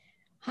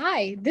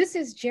Hi, this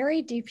is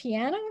Jerry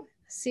DiPiano,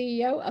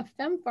 CEO of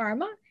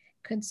FemPharma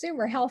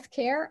Consumer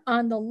Healthcare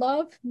on the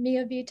Love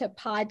Mia Vita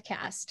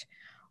podcast.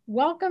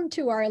 Welcome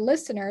to our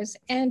listeners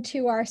and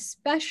to our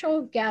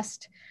special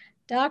guest,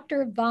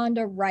 Dr.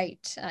 Vonda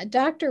Wright.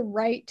 Dr.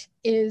 Wright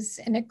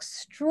is an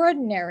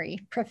extraordinary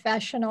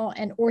professional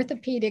and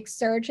orthopedic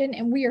surgeon,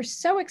 and we are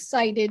so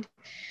excited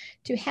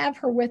to have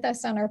her with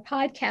us on our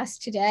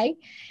podcast today.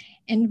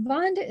 And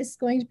Vonda is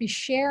going to be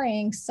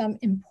sharing some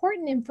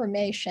important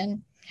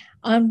information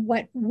on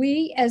what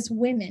we as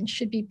women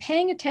should be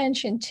paying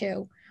attention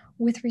to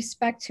with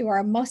respect to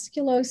our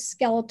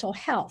musculoskeletal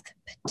health,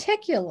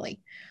 particularly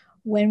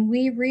when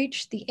we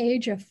reach the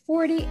age of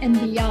 40 and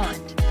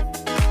beyond.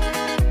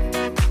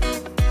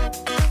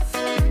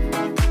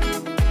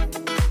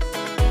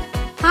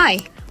 Hi,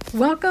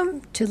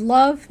 welcome to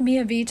Love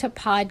Mia Vita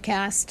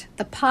podcast,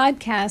 the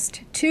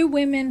podcast to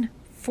women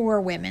for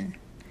women.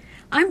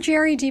 I'm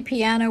Jerry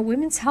DiPiano,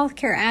 women's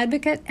healthcare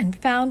advocate and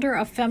founder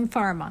of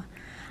FemPharma.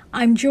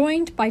 I'm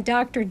joined by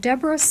Dr.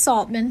 Deborah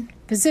Saltman,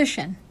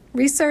 physician,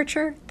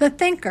 researcher, the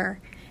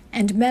thinker,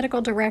 and medical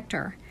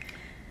director.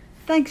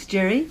 Thanks,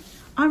 Jerry.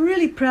 I'm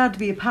really proud to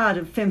be a part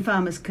of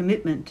FemPharma's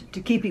commitment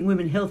to keeping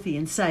women healthy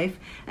and safe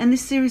and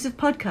this series of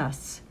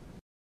podcasts.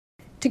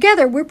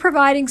 Together, we're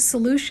providing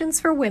solutions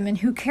for women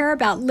who care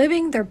about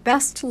living their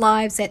best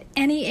lives at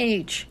any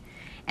age.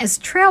 As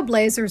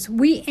trailblazers,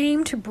 we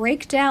aim to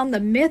break down the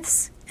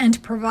myths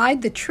and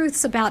provide the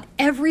truths about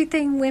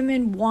everything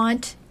women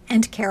want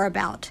and care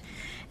about.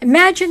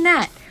 Imagine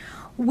that.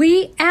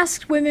 We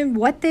asked women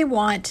what they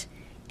want,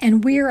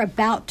 and we're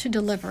about to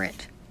deliver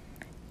it.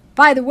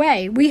 By the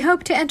way, we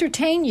hope to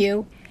entertain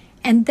you,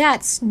 and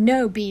that's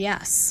no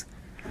BS.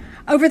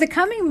 Over the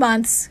coming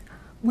months,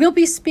 we'll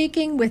be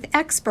speaking with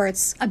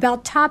experts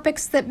about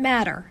topics that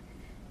matter,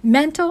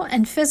 mental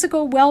and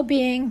physical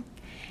well-being,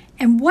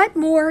 and what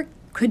more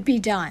could be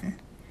done.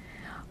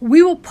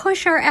 We will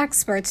push our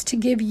experts to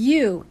give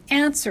you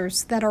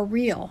answers that are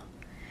real.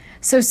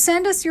 So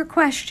send us your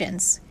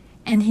questions,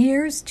 and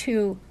here's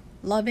to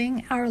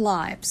loving our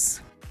lives.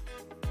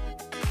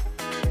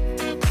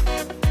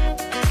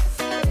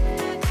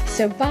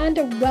 So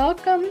Vonda,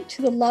 welcome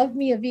to the Love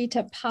Mia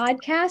Vita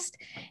podcast,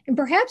 and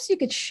perhaps you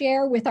could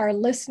share with our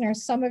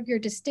listeners some of your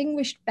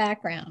distinguished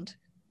background.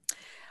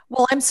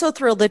 Well, I'm so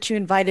thrilled that you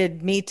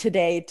invited me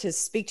today to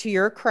speak to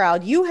your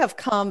crowd. You have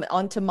come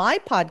onto my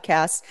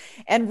podcast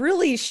and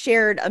really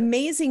shared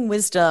amazing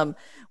wisdom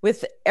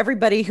with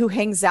everybody who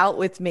hangs out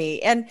with me.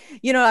 And,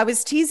 I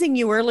was teasing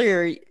you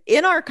earlier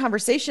in our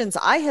conversations.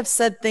 I have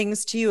said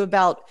things to you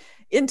about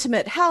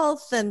intimate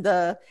health and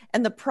the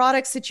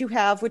products that you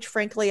have, which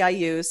frankly I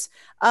use.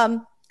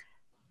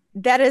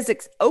 That has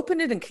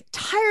opened an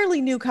entirely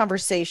new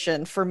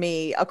conversation for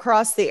me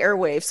across the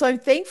airwaves. So I'm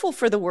thankful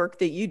for the work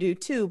that you do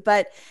too.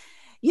 But,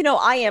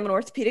 I am an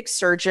orthopedic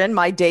surgeon.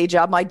 My day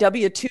job, my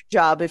W-2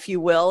 job, if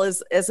you will,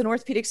 is as an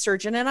orthopedic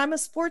surgeon. And I'm a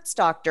sports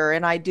doctor,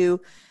 and I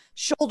do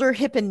shoulder,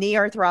 hip, and knee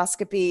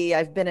arthroscopy.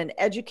 I've been an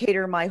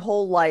educator my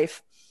whole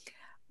life.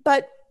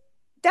 But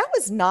that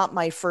was not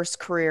my first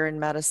career in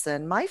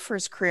medicine. My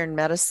first career in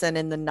medicine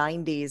in the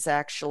 90s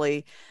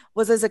actually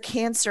was as a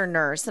cancer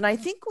nurse. And I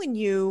think when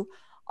you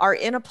are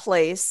in a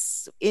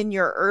place in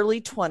your early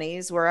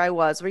 20s where I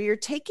was, where you're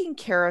taking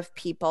care of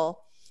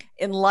people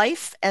in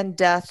life and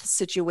death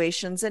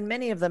situations, and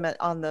many of them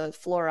on the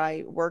floor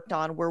I worked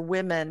on were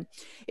women,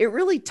 it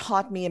really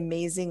taught me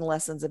amazing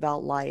lessons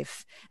about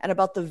life and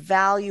about the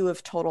value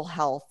of total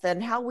health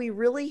and how we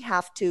really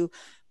have to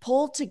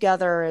pull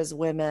together as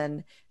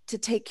women to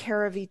take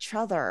care of each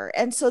other.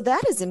 And so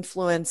that has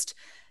influenced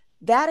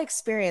that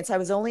experience. I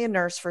was only a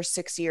nurse for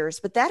 6 years,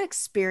 but that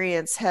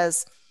experience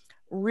has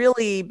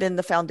really been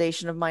the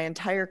foundation of my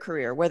entire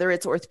career, whether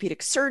it's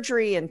orthopedic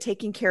surgery and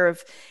taking care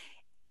of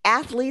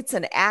athletes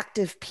and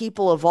active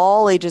people of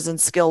all ages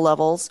and skill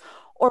levels,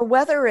 or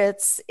whether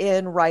it's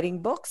in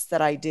writing books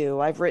that I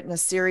do. I've written a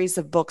series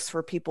of books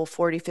for people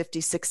 40,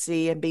 50,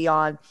 60 and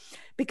beyond,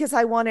 because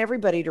I want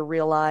everybody to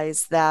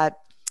realize that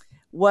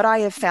what I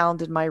have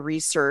found in my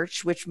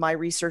research, which my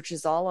research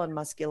is all on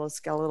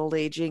musculoskeletal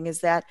aging,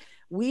 is that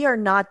we are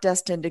not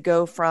destined to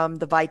go from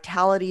the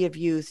vitality of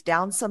youth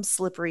down some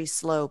slippery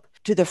slope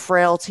to the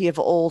frailty of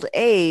old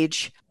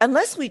age,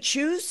 unless we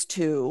choose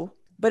to.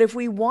 But if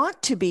we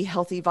want to be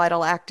healthy,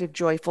 vital, active,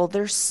 joyful,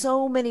 there's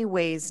so many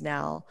ways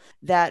now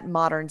that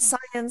modern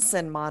science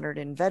and modern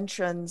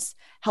inventions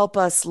help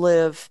us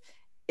live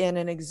in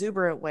an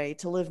exuberant way,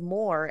 to live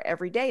more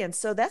every day. And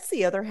so that's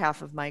the other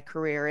half of my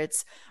career.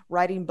 It's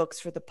writing books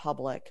for the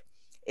public.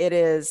 It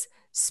is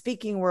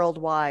speaking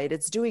worldwide.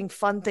 It's doing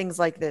fun things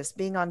like this,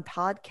 being on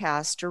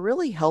podcasts to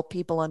really help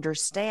people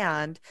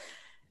understand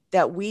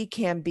that we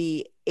can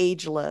be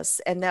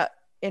ageless,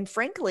 and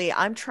frankly,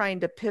 I'm trying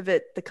to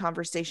pivot the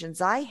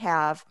conversations I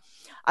have.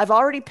 I've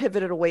already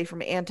pivoted away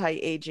from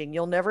anti-aging.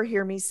 You'll never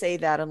hear me say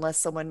that unless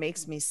someone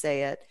makes me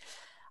say it.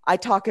 I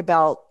talk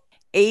about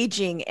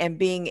aging and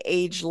being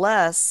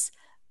ageless,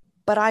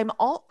 but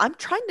I'm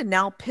trying to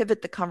now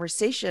pivot the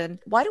conversation.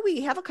 Why do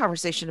we have a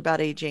conversation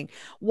about aging?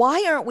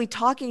 Why aren't we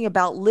talking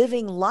about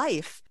living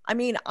life? I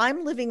mean,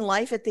 I'm living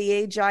life at the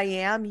age I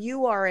am.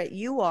 You are at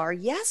you are.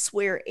 Yes,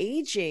 we're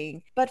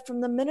aging, but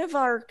from the minute of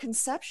our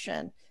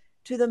conception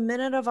to the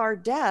minute of our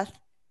death,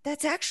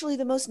 that's actually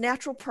the most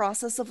natural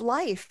process of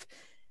life.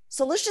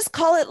 So let's just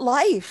call it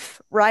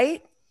life,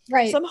 right?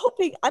 Right. So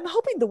I'm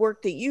hoping the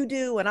work that you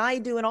do and I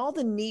do and all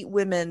the neat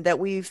women that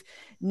we've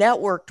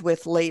networked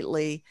with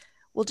lately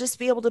will just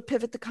be able to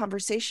pivot the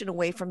conversation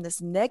away from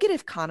this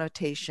negative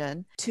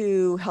connotation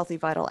to healthy,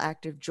 vital,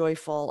 active,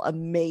 joyful,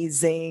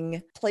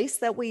 amazing place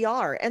that we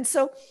are. And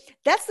so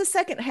that's the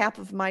second half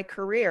of my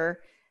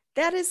career.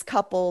 That is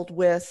coupled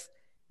with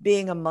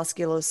being a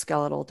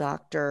musculoskeletal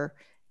doctor.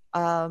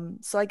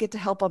 So I get to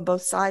help on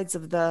both sides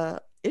of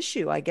the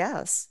issue, I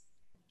guess.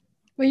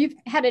 Well, you've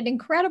had an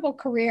incredible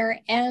career,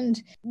 and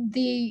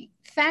the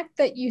fact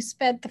that you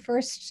spent the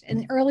first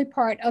and early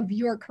part of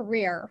your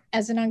career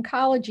as an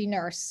oncology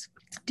nurse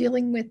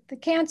dealing with the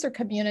cancer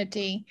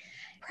community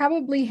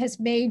probably has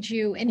made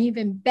you an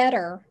even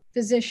better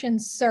physician,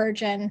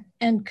 surgeon,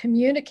 and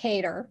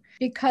communicator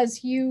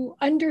because you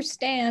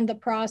understand the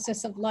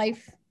process of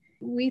life.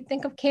 We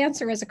think of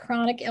cancer as a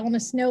chronic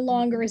illness. No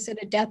longer is it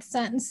a death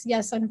sentence.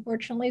 Yes,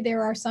 unfortunately,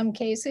 there are some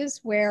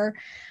cases where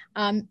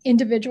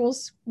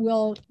individuals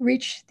will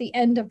reach the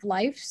end of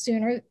life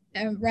sooner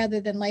rather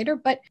than later.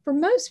 But for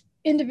most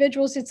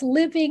individuals, it's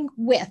living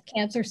with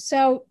cancer.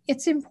 So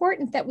it's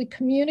important that we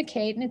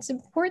communicate, and it's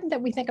important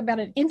that we think about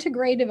an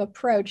integrative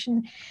approach.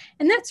 And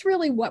that's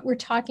really what we're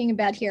talking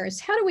about here is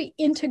how do we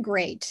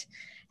integrate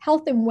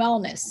health and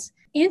wellness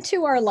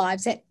into our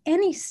lives at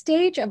any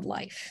stage of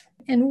life?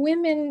 And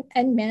women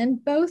and men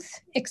both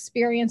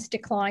experience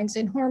declines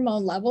in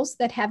hormone levels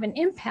that have an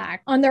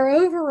impact on the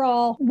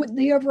overall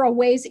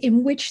ways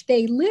in which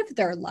they live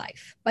their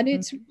life. But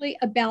it's really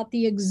about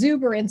the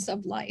exuberance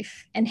of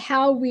life and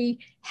how we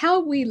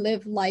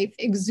live life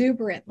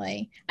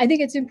exuberantly. I think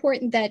it's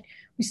important that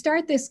we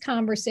start this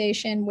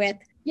conversation with,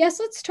 yes,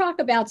 let's talk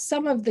about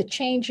some of the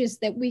changes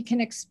that we can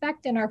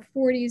expect in our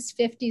 40s,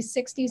 50s,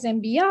 60s, and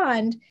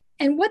beyond,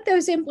 and what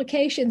those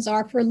implications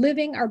are for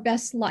living our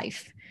best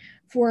life,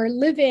 for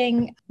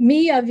living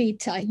mia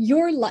vita,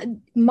 your life,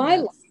 my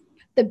life,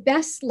 the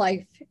best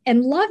life,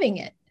 and loving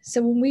it.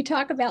 So when we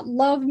talk about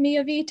love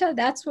mia vita,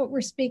 that's what we're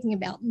speaking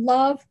about.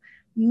 Love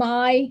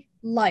my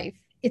life.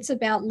 It's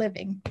about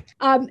living.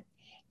 And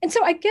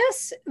so I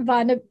guess,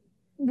 Vanda,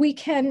 we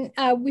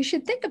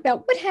should think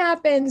about what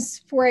happens,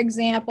 for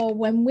example,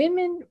 when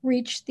women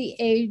reach the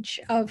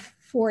age of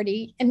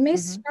 40 and may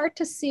start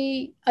to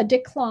see a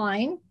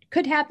decline.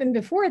 Could happen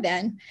before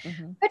then,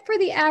 but for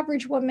the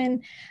average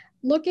woman,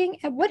 looking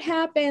at what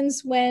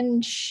happens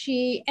when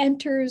she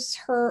enters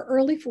her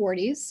early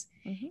 40s,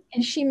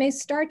 and she may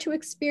start to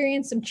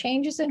experience some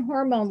changes in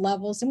hormone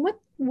levels. And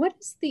what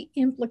is the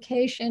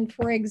implication,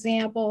 for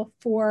example,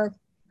 for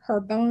her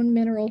bone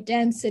mineral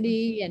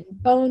density and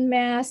bone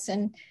mass,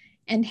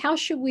 and how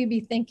should we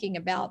be thinking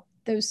about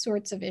those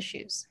sorts of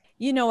issues?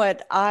 You know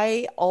what?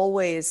 I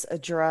always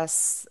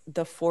address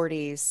the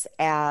 40s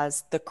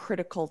as the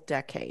critical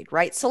decade,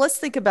 right? So let's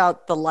think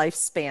about the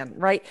lifespan,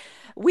 right?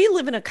 We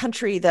live in a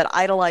country that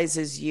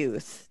idolizes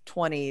youth,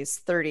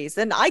 20s, 30s,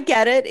 and I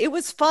get it. It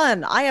was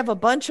fun. I have a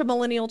bunch of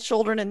millennial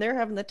children and they're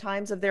having the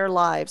times of their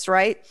lives,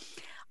 right?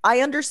 I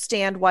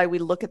understand why we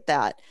look at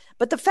that.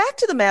 But the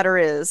fact of the matter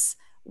is,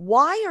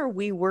 why are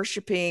we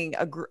worshiping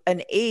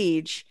an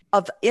age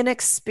of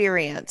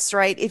inexperience,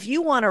 right? If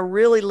you want to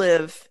really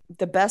live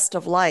the best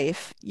of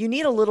life, you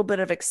need a little bit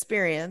of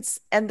experience,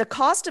 and the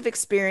cost of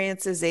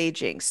experience is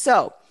aging.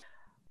 So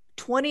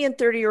 20 and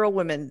 30-year-old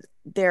women,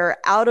 they're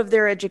out of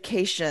their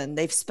education.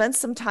 They've spent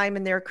some time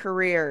in their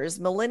careers.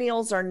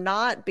 Millennials are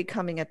not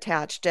becoming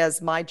attached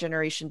as my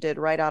generation did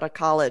right out of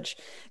college.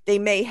 They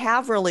may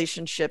have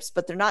relationships,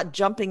 but they're not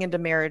jumping into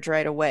marriage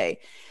right away.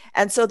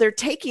 And so they're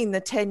taking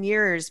the 10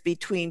 years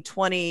between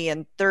 20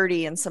 and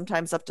 30 and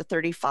sometimes up to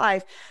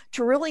 35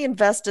 to really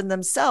invest in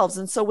themselves.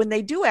 And so when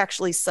they do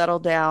actually settle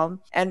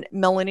down, and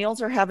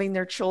millennials are having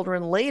their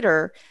children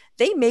later,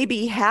 they may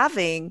be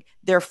having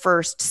their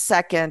first,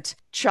 second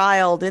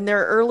child in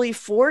their early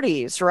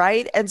 40s,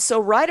 right? And so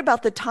right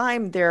about the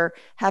time they're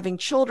having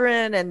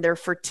children and their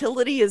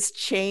fertility is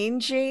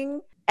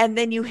changing, and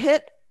then you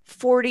hit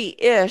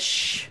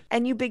 40-ish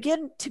and you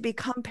begin to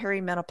become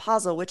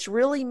perimenopausal, which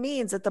really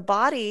means that the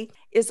body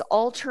is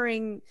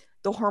altering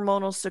the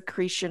hormonal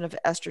secretion of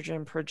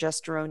estrogen,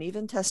 progesterone,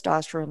 even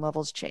testosterone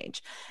levels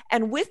change.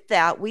 And with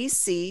that, we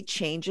see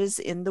changes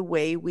in the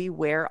way we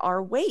wear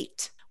our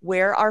weight.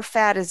 where our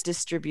fat is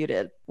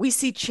distributed. We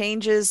see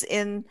changes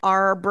in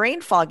our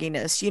brain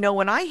fogginess.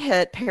 When I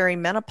hit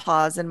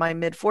perimenopause in my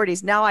mid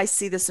 40s, now I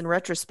see this in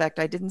retrospect.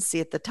 I didn't see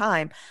at the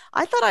time.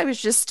 I thought I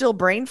was just still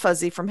brain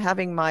fuzzy from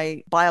having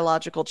my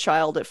biological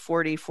child at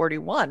 40,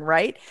 41,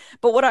 right?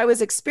 But what I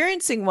was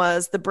experiencing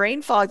was the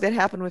brain fog that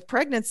happened with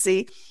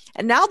pregnancy.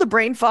 And now the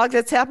brain fog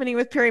that's happening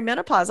with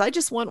perimenopause. I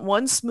just want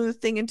one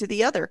smooth thing into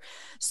the other.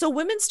 So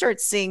women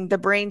start seeing the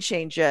brain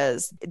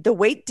changes, the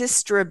weight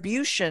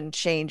distribution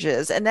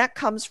changes, and that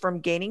comes from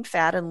gaining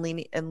fat and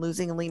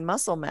losing lean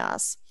muscle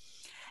mass.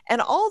 And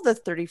all the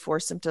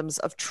 34 symptoms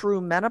of true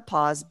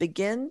menopause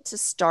begin to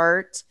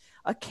start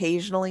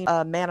occasionally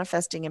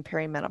manifesting in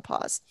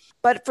perimenopause.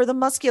 But for the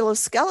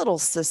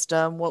musculoskeletal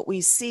system, what we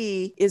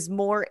see is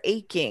more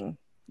aching.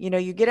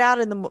 You get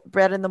out in the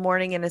bed in the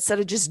morning, and instead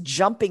of just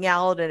jumping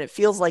out and it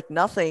feels like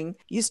nothing,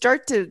 you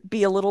start to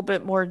be a little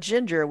bit more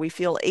ginger. We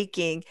feel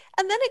aching,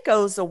 and then it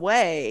goes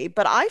away.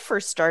 But I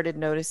first started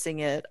noticing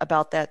it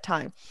about that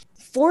time.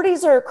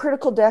 40s are a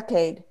critical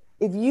decade.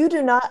 If you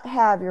do not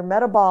have your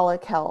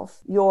metabolic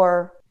health,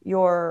 your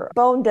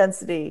bone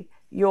density,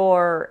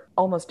 your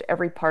almost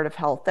every part of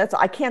health.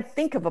 I can't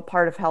think of a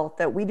part of health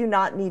that we do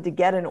not need to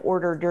get in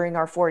order during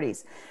our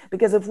 40s.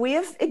 Because if we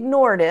have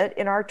ignored it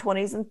in our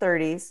 20s and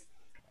 30s,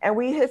 and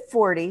we hit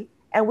 40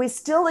 and we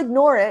still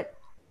ignore it,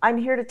 I'm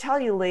here to tell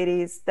you,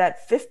 ladies,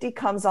 that 50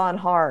 comes on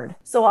hard.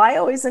 So I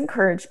always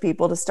encourage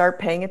people to start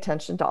paying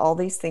attention to all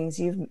these things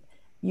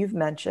you've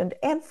mentioned.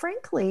 And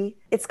frankly,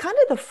 it's kind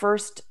of the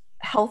first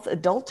health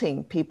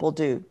adulting people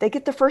do. They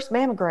get their first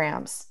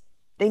mammograms.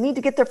 They need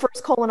to get their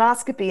first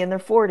colonoscopy in their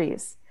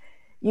 40s.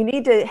 You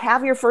need to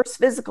have your first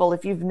physical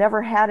if you've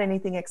never had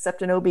anything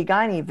except an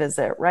OB-GYN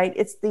visit, right?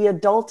 It's the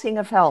adulting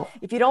of health.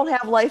 If you don't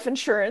have life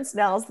insurance,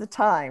 now's the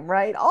time,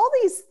 right? All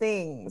these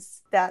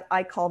things that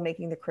I call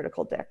making the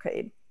critical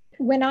decade.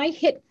 When I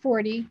hit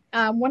 40,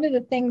 one of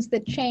the things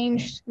that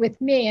changed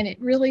with me, and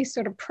it really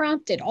sort of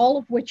prompted all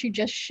of what you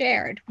just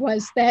shared,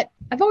 was that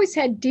I've always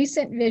had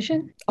decent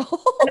vision.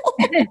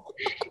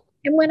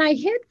 And when I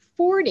hit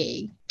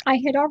 40, I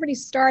had already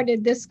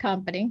started this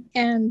company,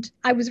 and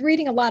I was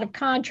reading a lot of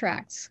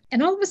contracts,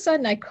 and all of a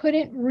sudden I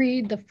couldn't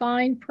read the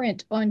fine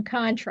print on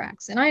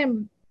contracts. And I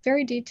am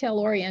very detail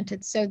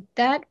oriented, so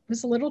that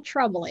was a little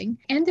troubling.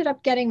 Ended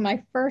up getting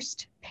my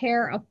first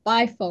pair of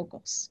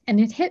bifocals, and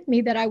it hit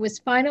me that I was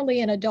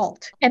finally an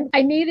adult, and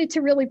I needed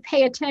to really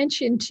pay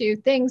attention to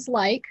things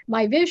like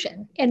my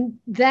vision. And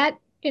that,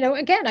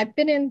 again, I've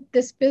been in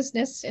this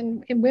business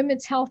in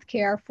women's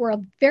healthcare for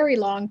a very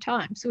long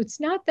time. So it's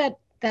not that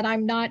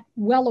I'm not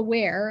well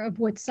aware of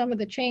what some of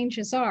the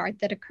changes are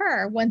that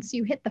occur once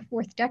you hit the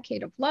fourth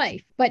decade of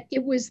life. But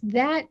it was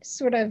that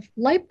sort of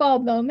light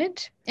bulb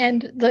moment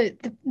and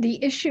the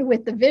issue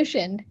with the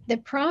vision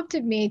that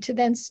prompted me to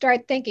then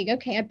start thinking,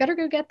 okay, I better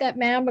go get that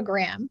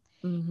mammogram.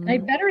 Mm-hmm. I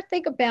better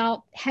think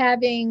about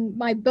having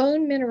my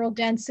bone mineral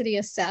density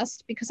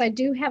assessed, because I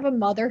do have a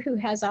mother who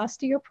has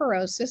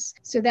osteoporosis.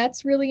 So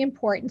that's really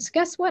important. So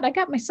guess what? I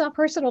got myself a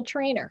personal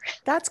trainer.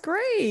 That's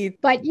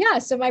great. But yeah,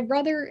 so my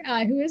brother,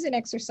 who is an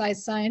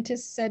exercise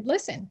scientist, said,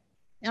 listen,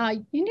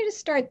 you need to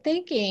start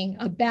thinking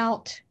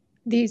about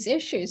these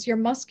issues, your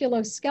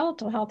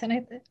musculoskeletal health. And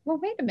I thought, well,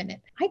 wait a minute.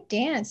 I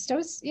danced.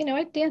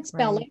 I danced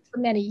ballet for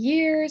many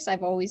years.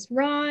 I've always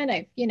run.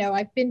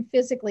 I've been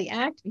physically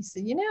active. He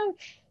said,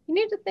 you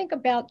need to think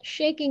about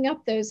shaking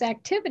up those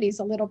activities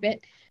a little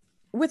bit.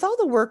 With all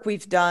the work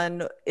we've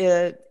done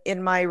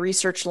in my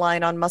research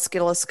line on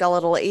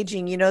musculoskeletal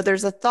aging,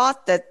 there's a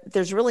thought that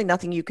there's really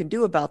nothing you can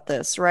do about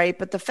this, right?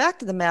 But the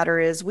fact of the matter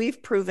is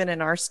we've proven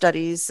in our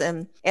studies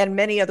and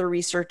many other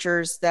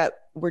researchers that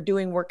were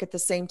doing work at the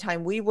same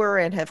time we were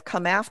and have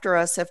come after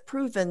us have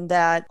proven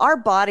that our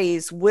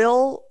bodies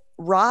will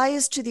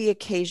rise to the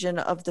occasion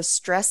of the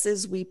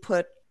stresses we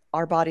put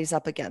our bodies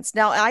up against.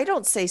 Now, I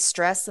don't say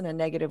stress in a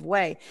negative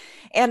way.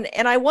 And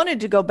I wanted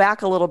to go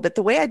back a little bit.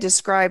 The way I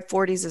describe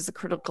 40s as a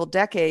critical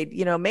decade,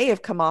 may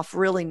have come off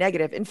really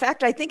negative. In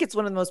fact, I think it's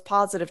one of the most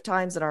positive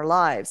times in our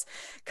lives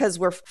because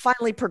we're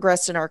finally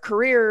progressed in our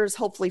careers.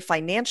 Hopefully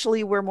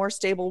financially, we're more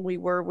stable than we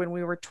were when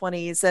we were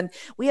 20s. And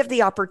we have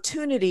the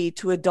opportunity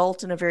to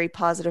adult in a very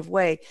positive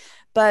way.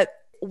 But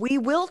we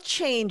will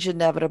change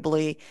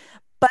inevitably.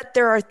 But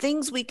there are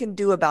things we can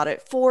do about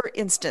it. For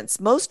instance,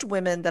 most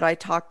women that I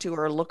talk to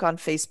or look on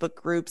Facebook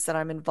groups that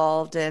I'm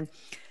involved in,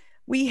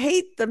 we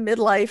hate the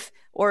midlife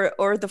or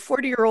the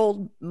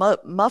 40-year-old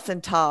muffin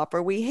top,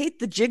 or we hate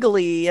the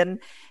jiggly. And,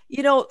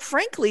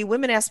 frankly,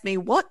 women ask me,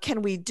 what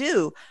can we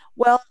do?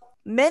 Well,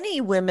 many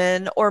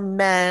women or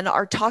men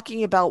are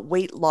talking about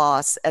weight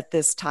loss at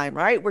this time,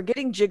 right? We're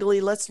getting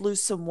jiggly. Let's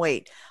lose some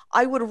weight.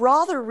 I would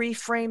rather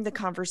reframe the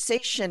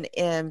conversation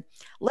in,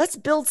 let's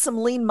build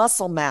some lean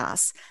muscle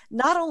mass.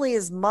 Not only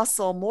is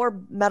muscle more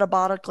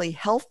metabolically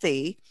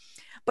healthy,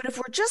 but if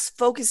we're just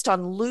focused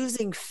on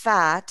losing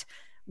fat,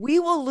 we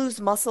will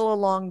lose muscle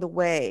along the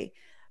way.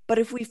 But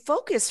if we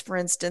focus, for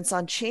instance,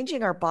 on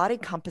changing our body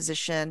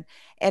composition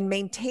and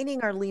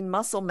maintaining our lean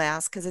muscle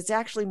mass, because it's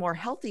actually more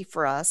healthy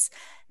for us,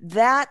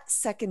 that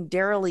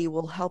secondarily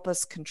will help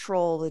us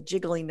control the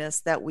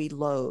jiggliness that we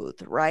loathe,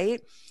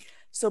 right?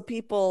 So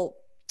people,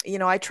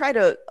 I try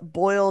to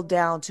boil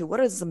down to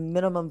what is the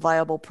minimum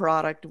viable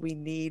product we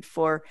need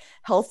for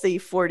healthy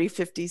 40,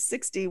 50,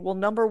 60. Well,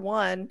 number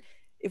one,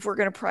 if we're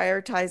going to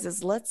prioritize,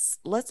 is let's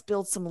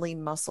build some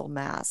lean muscle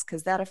mass,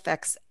 because that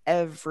affects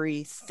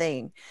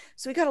everything.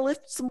 So we got to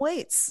lift some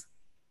weights.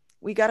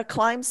 We got to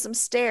climb some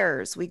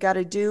stairs. We got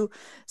to do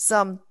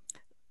some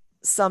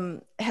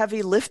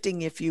heavy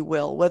lifting, if you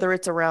will, whether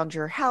it's around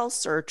your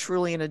house or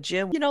truly in a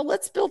gym.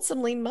 Let's build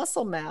some lean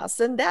muscle mass.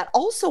 And that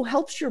also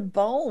helps your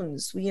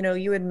bones.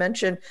 You had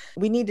mentioned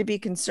we need to be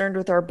concerned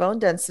with our bone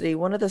density.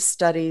 One of the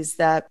studies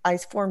that I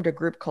formed a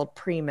group called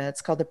PRIMA,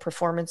 it's called the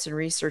Performance and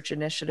Research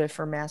Initiative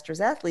for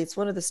Masters Athletes.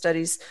 Two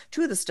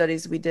of the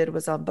studies we did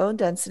was on bone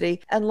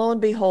density. And lo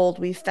and behold,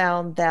 we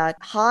found that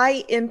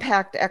high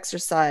impact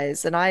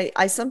exercise, and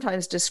I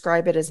sometimes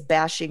describe it as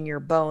bashing your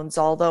bones,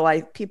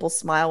 although people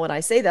smile when I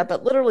say that.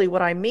 But literally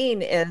what I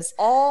mean is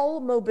all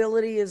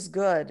mobility is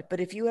good. But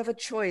if you have a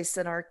choice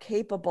and are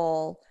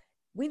capable,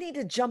 we need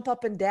to jump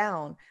up and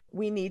down.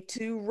 We need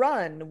to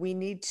run. We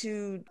need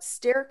to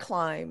stair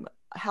climb.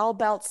 How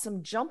about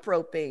some jump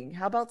roping?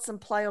 How about some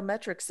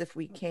plyometrics if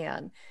we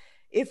can?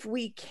 If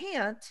we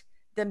can't,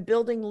 then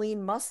building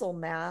lean muscle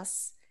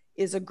mass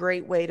is a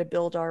great way to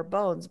build our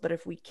bones. But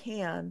if we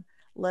can,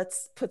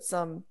 let's put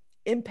some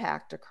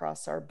impact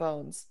across our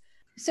bones.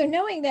 So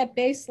knowing that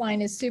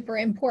baseline is super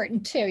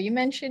important too. You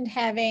mentioned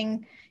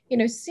having,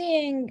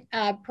 seeing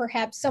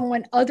perhaps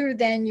someone other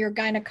than your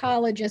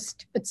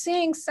gynecologist, but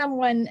seeing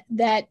someone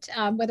that,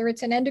 whether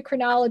it's an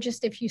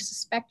endocrinologist, if you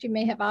suspect you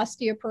may have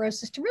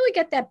osteoporosis, to really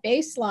get that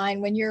baseline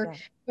when you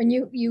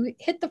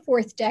hit the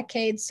fourth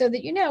decade, so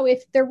that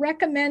if they're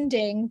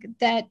recommending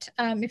that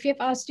if you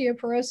have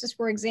osteoporosis,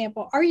 for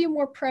example, are you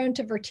more prone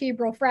to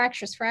vertebral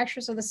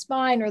fractures of the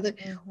spine or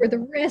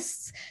the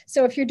wrists?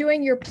 So if you're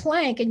doing your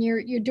plank and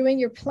you're doing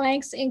your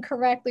planks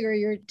incorrectly, or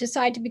you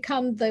decide to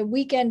become the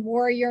weekend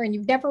warrior and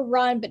you've never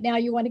run, but now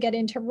you want to get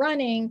into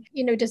running,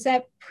 does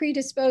that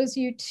predispose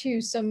you to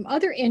some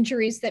other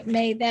injuries that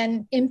may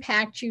then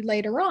impact you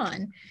later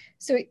on?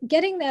 So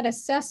getting that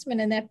assessment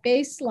and that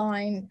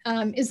baseline,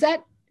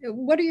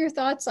 what are your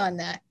thoughts on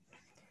that?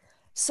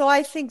 So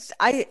I think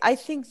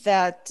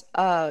that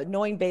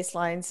knowing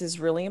baselines is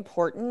really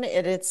important.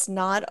 And it's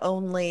not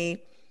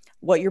only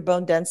what your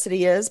bone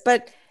density is,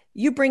 but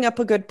you bring up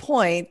a good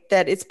point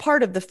that it's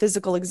part of the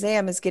physical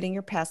exam is getting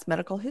your past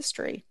medical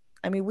history.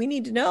 I mean, we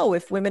need to know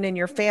if women in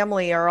your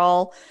family are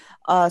all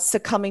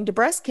succumbing to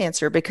breast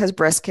cancer, because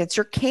breast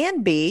cancer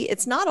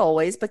it's not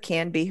always, but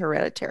can be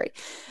hereditary.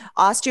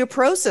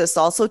 Osteoporosis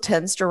also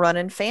tends to run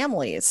in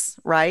families,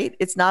 right?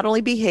 It's not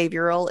only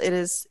behavioral,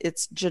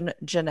 it's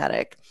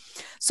genetic.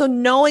 So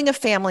knowing a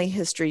family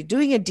history,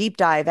 doing a deep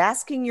dive,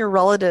 asking your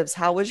relatives,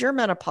 how was your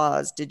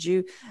menopause?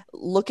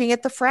 Looking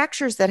at the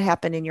fractures that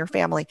happen in your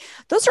family,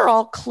 those are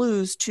all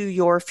clues to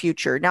your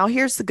future. Now,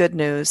 here's the good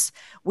news.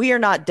 We are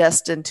not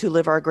destined to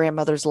live our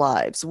grandmother's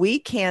lives. We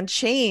can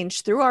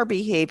change through our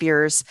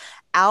behaviors,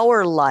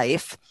 our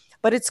life,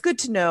 but it's good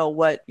to know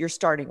what you're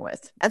starting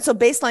with. And so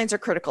baselines are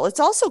critical.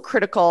 It's also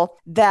critical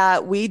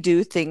that we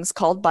do things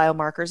called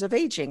biomarkers of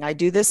aging. I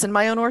do this in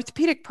my own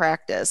orthopedic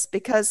practice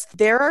because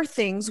there are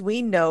things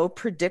we know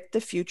predict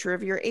the future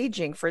of your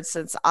aging. For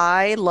instance,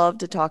 I love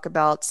to talk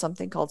about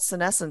something called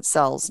senescent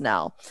cells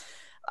now.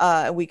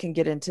 We can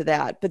get into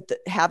that. But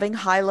having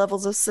high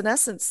levels of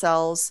senescent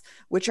cells,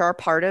 which are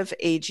part of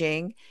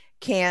aging,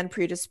 can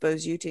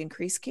predispose you to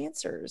increased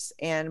cancers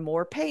and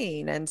more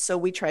pain. And so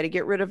we try to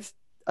get rid of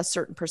a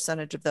certain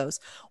percentage of those,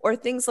 or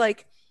things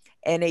like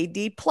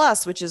NAD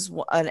plus, which is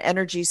an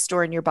energy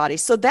store in your body.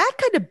 So that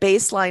kind of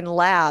baseline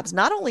labs,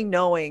 not only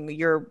knowing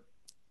your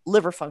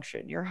liver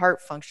function, your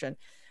heart function,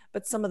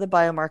 but some of the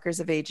biomarkers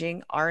of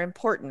aging are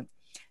important.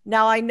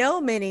 Now, I know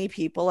many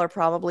people are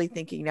probably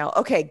thinking now,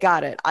 okay,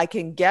 got it. I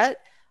can get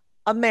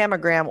a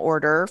mammogram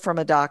order from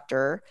a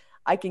doctor.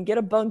 I can get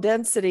a bone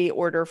density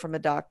order from a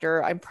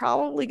doctor. I'm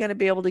probably going to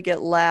be able to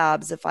get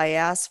labs if I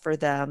ask for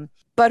them.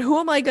 But who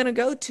am I going to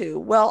go to?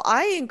 Well,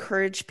 I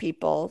encourage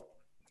people.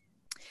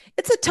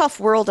 It's a tough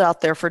world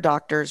out there for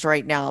doctors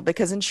right now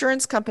because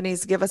insurance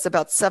companies give us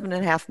about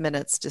 7.5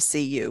 minutes to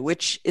see you,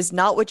 which is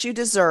not what you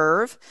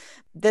deserve.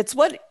 That's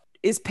what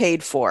is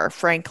paid for,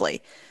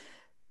 frankly.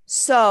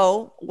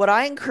 So what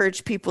I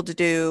encourage people to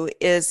do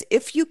is,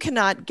 if you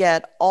cannot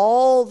get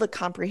all the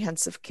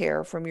comprehensive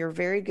care from your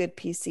very good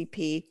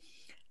PCP,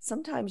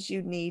 sometimes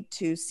you need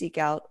to seek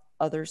out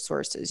other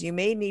sources. You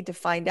may need to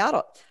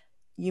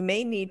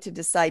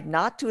decide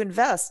not to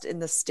invest in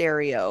the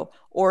stereo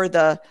or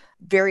the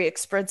very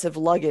expensive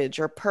luggage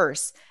or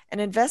purse, and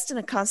invest in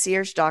a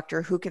concierge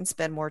doctor who can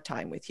spend more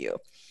time with you.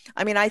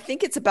 I mean, I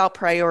think it's about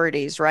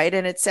priorities, right?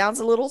 And it sounds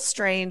a little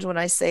strange when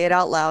I say it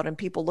out loud and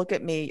people look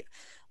at me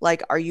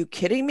Like, are you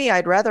kidding me?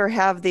 I'd rather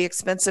have the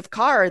expensive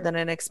car than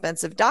an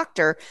expensive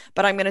doctor.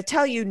 But I'm going to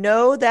tell you,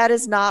 no, that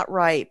is not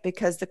right,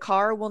 because the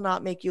car will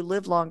not make you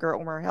live longer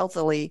or more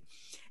healthily.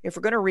 If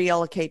we're going to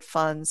reallocate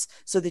funds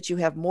so that you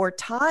have more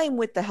time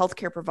with the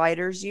healthcare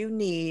providers you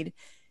need,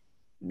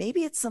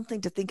 maybe it's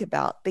something to think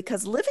about,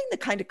 because living the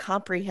kind of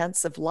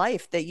comprehensive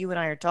life that you and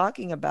I are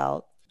talking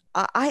about,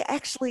 I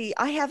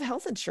have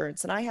health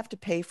insurance and I have to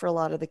pay for a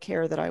lot of the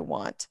care that I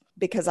want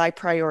because I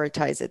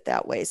prioritize it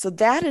that way. So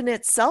that in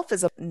itself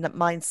is a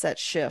mindset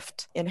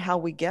shift in how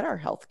we get our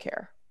health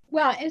care.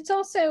 Well, it's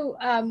also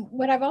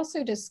what I've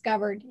also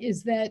discovered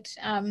is that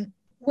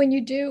when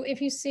you do,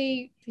 if you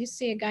see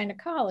a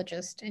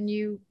gynecologist and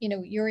you're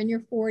in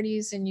your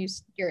 40s and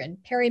you're in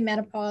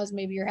perimenopause,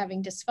 maybe you're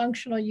having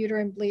dysfunctional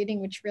uterine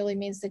bleeding, which really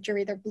means that you're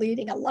either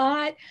bleeding a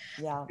lot,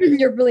 Yeah,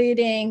 you're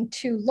bleeding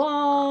too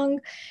long,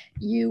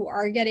 you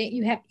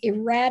have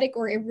erratic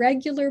or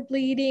irregular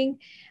bleeding.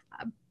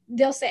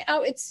 They'll say,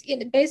 oh, it's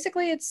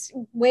basically it's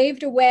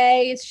waved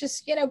away. It's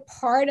just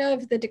part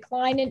of the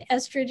decline in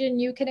estrogen.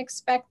 You can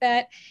expect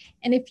that.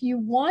 And if you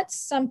want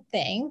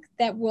something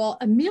that will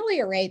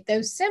ameliorate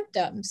those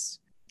symptoms,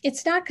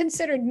 it's not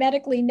considered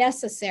medically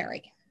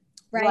necessary,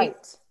 right?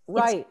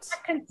 Right. It's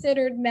not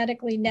considered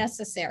medically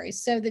necessary.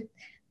 So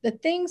the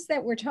things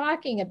that we're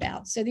talking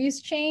about, so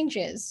these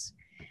changes,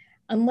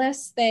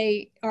 unless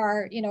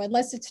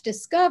it's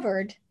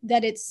discovered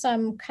that it's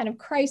some kind of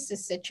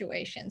crisis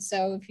situation.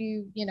 So if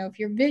you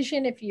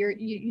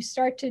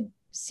start to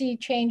see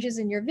changes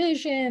in your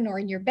vision or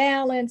in your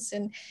balance,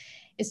 and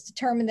it's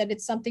determined that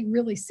it's something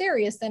really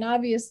serious, then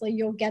obviously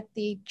you'll get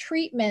the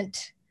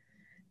treatment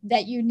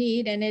that you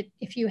need. And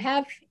if you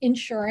have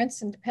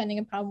insurance, and depending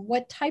upon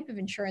what type of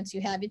insurance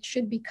you have, it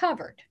should be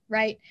covered,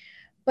 right?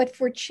 But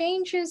for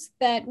changes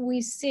that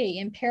we see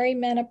in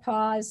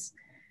perimenopause,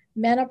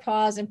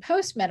 menopause, and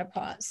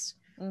postmenopause,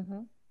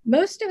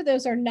 most of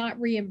those are not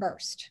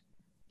reimbursed,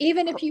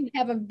 even if you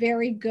have a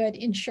very good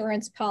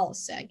insurance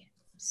policy.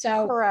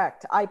 So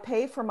correct. I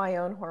pay for my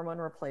own hormone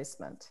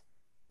replacement.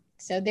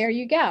 So there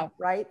you go.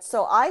 Right.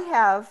 So I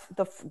have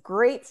the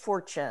great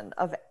fortune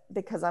of,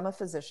 because I'm a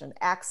physician,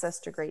 access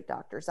to great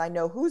doctors. I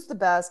know who's the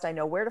best. I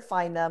know where to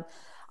find them.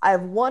 I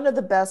have one of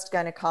the best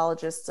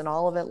gynecologists in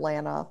all of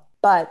Atlanta,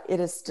 but it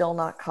is still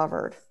not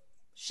covered.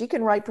 She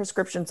can write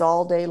prescriptions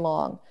all day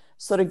long.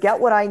 So to get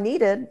what I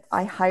needed,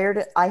 I hired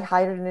an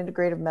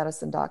integrative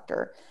medicine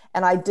doctor,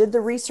 and I did the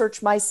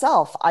research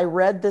myself. I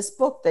read this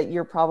book that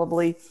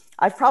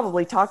I've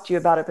probably talked to you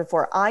about it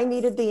before. I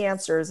needed the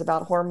answers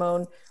about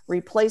hormone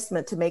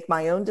replacement to make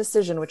my own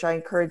decision, which I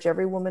encourage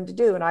every woman to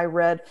do. And I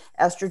read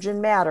Estrogen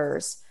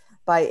Matters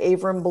by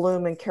Avram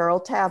Bloom and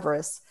Carol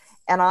Tavris.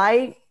 And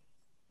I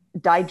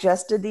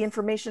digested the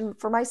information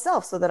for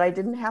myself so that I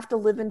didn't have to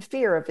live in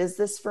fear of, is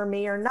this for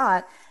me or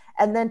not?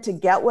 And then to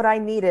get what I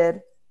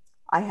needed,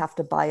 I have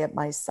to buy it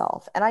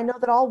myself. And I know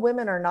that all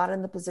women are not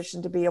in the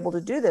position to be able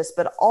to do this,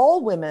 but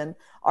all women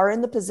are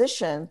in the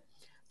position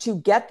to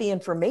get the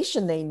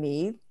information they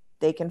need.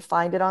 They can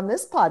find it on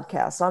this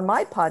podcast, on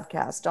my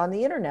podcast, on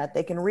the internet.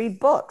 They can read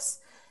books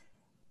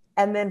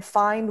and then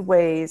find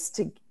ways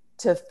to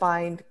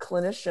find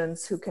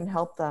clinicians who can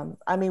help them.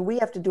 I mean, we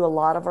have to do a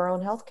lot of our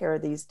own healthcare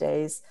these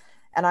days.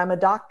 And I'm a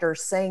doctor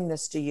saying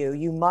this to you.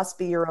 You must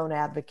be your own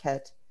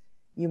advocate.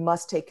 You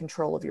must take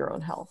control of your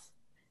own health.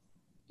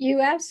 You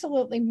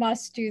absolutely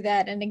must do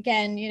that. And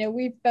again,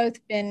 we've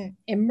both been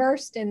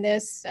immersed in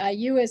this,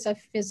 you as a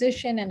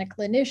physician and a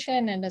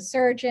clinician and a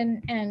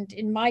surgeon. And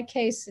in my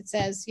case, it's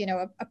as,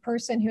 a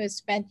person who has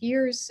spent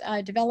years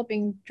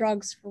developing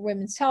drugs for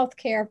women's health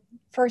care,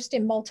 first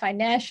in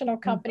multinational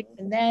companies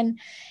and then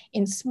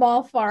in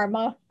small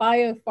pharma,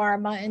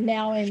 biopharma, and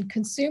now in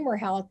consumer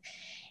health.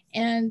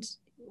 And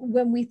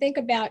when we think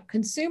about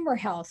consumer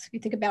health, we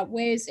think about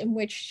ways in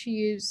which to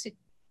use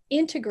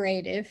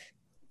integrative,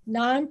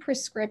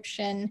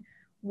 non-prescription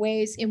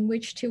ways in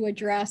which to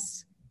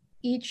address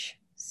each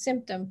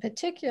symptom,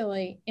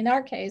 particularly in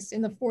our case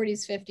in the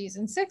 40s, 50s,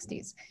 and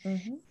 60s.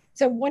 Mm-hmm.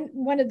 So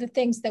one of the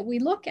things that we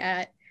look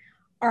at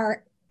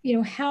are,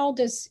 how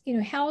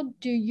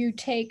do you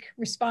take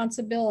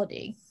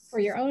responsibility for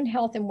your own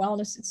health and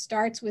wellness? It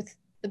starts with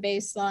the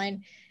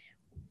baseline.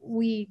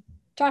 We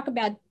talk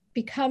about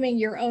becoming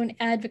your own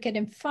advocate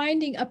and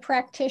finding a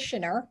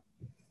practitioner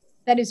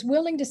that is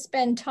willing to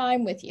spend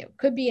time with you.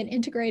 Could be an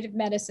integrative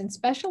medicine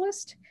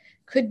specialist,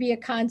 could be a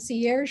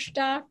concierge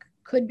doc,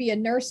 could be a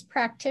nurse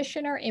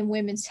practitioner in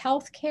women's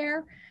health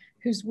care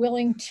who's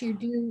willing to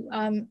do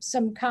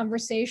some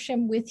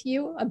conversation with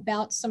you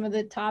about some of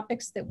the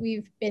topics that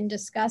we've been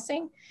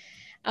discussing.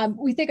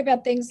 We think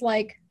about things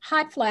like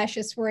hot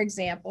flashes, for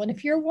example. And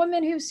if you're a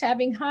woman who's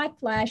having hot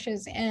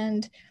flashes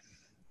and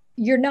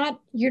you're not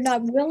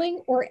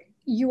willing or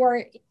you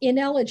are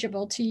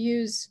ineligible to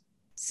use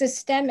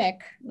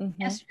systemic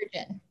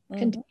estrogen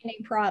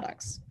containing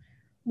products,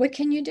 what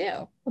can you do?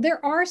 Well,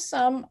 there are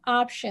some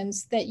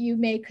options that you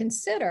may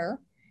consider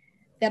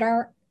that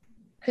are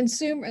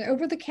consumer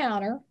over the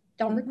counter,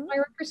 don't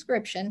require a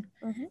prescription,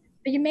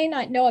 but you may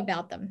not know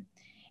about them.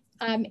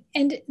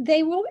 And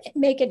they will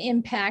make an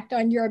impact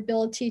on your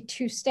ability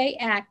to stay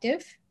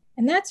active.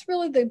 And that's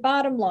really the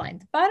bottom line.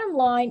 The bottom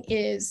line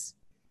is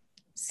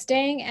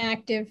staying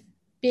active,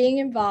 being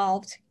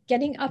involved,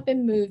 getting up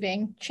and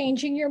moving,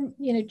 changing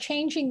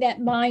changing that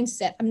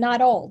mindset. I'm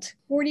not old,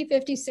 40,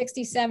 50,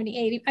 60, 70,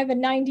 80. I have a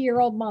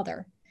 90-year-old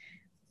mother.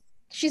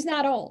 She's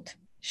not old.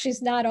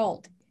 She's not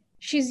old.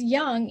 She's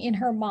young in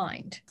her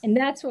mind. And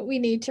that's what we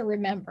need to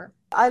remember.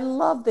 I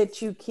love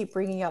that you keep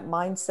bringing up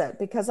mindset,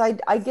 because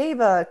I gave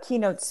a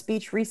keynote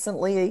speech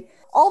recently.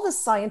 All the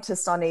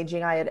scientists on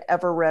aging I had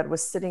ever read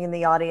was sitting in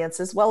the audience,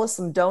 as well as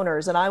some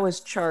donors, and I was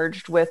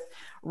charged with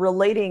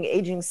relating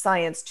aging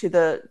science to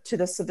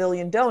the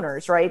civilian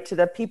donors, right? To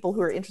the people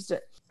who are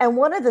interested. And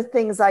one of the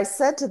things I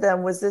said to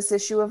them was this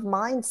issue of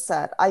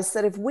mindset. I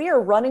said, if we are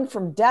running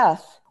from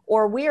death,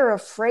 or we are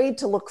afraid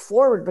to look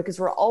forward because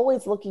we're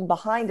always looking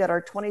behind at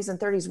our 20s and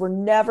 30s, we're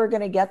never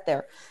going to get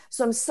there.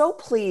 So I'm so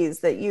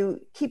pleased that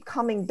you keep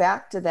coming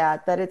back to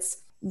that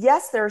it's,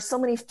 yes, there are so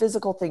many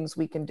physical things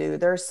we can do.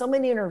 There are so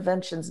many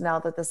interventions now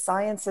that the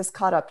science has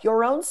caught up.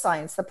 Your own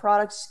science, the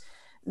products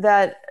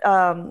that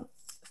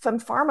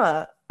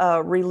FemPharma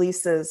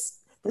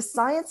releases, the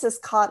science is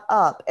caught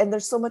up, and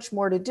there's so much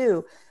more to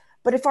do.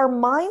 But if our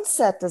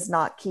mindset does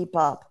not keep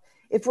up,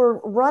 if we're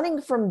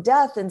running from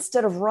death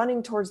instead of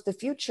running towards the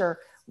future,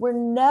 we're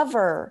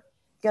never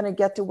going to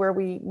get to where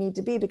we need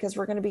to be, because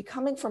we're going to be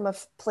coming from a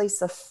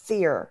place of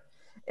fear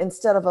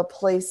instead of a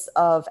place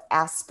of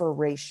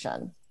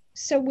aspiration.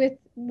 So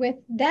with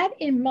that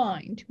in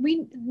mind,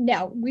 we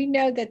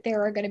know that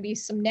there are going to be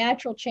some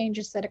natural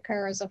changes that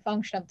occur as a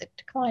function of the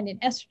decline in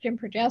estrogen,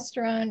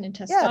 progesterone, and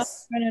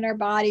testosterone in our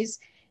bodies.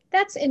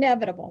 That's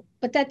inevitable,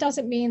 but that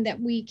doesn't mean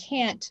that we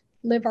can't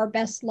live our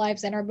best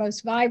lives and our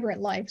most vibrant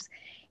lives.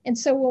 And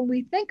so when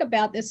we think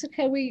about this,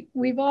 okay,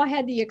 we've all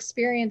had the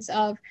experience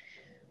of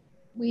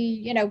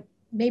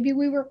maybe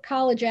we were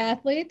college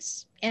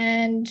athletes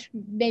and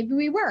maybe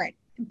we weren't,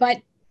 but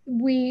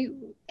we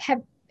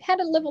have had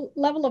a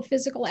level of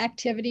physical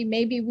activity.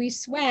 Maybe we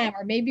swam,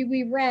 or maybe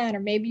we ran, or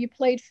maybe you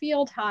played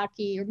field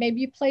hockey, or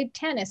maybe you played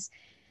tennis.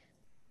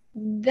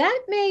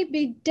 That may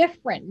be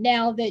different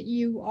now that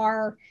you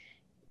are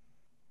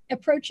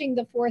approaching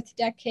the fourth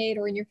decade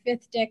or in your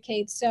fifth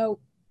decade. So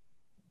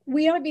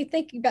we ought to be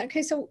thinking about,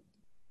 okay, so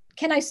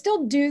can I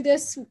still do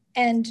this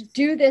and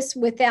do this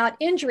without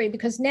injury?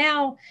 Because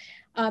now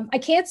I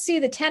can't see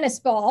the tennis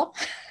ball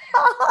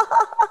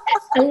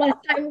unless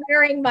I'm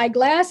wearing my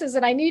glasses,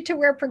 and I need to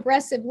wear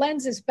progressive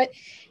lenses. But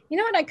you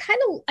know what? I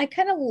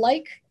kind of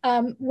like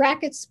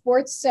racket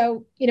sports.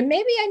 So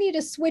maybe I need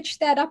to switch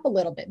that up a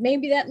little bit.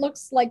 Maybe that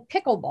looks like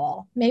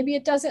pickleball. Maybe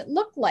it doesn't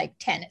look like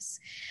tennis.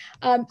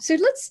 So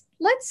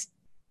let's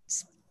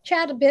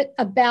chat a bit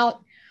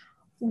about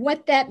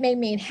what that may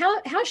mean.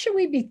 How should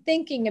we be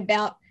thinking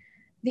about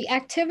the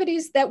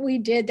activities that we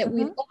did, that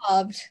we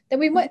loved, that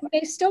we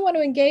may still want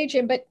to engage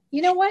in, but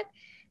you know what?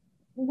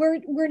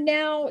 We're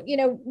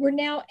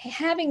now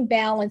having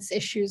balance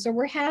issues, or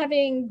we're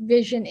having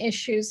vision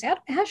issues.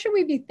 How should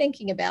we be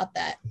thinking about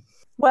that?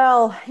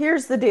 Well,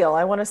 here's the deal.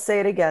 I want to say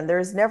it again.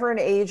 There's never an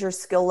age or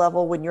skill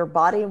level when your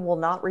body will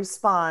not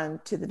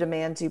respond to the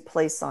demands you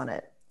place on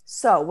it.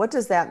 So what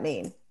does that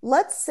mean?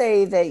 Let's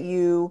say that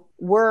you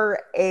were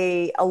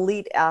an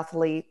elite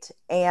athlete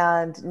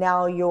and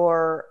now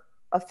you're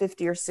a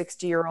 50 or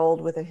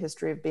 60-year-old with a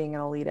history of being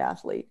an elite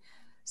athlete.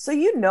 So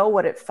you know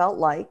what it felt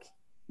like.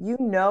 You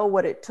know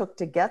what it took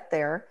to get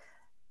there.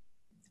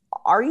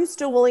 Are you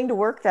still willing to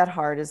work that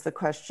hard is the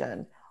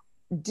question.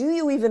 Do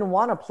you even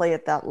want to play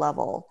at that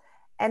level?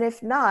 And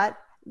if not,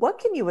 what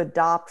can you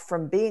adopt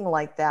from being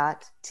like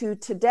that to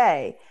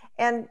today?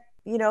 And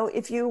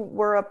if you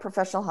were a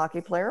professional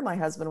hockey player, my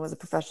husband was a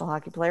professional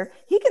hockey player,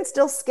 he can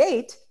still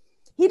skate.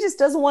 He just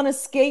doesn't want to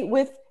skate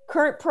with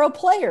current pro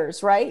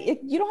players, right?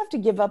 You don't have to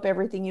give up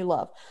everything you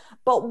love.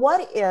 But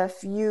what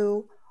if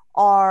you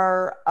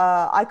are,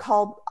 I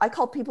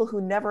call people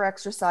who never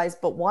exercise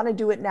but want to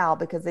do it now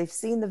because they've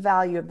seen the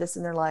value of this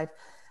in their life,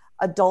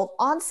 adult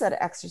onset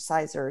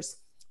exercisers,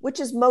 which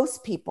is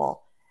most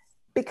people.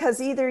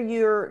 Because either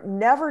you're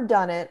never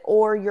done it,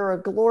 or you're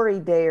a glory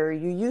dayer.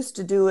 You used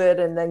to do it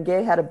and then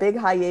had a big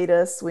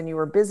hiatus when you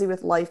were busy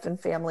with life and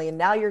family, and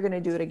now you're going to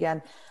do it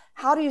again.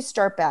 How do you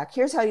start back?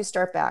 Here's how you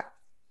start back.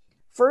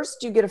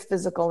 First, you get a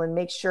physical and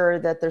make sure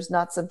that there's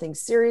not something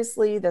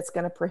seriously that's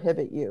going to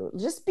prohibit you.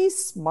 Just be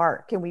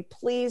smart. Can we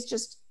please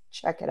just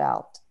check it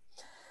out?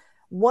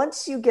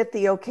 Once you get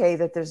the okay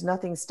that there's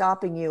nothing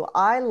stopping you,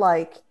 I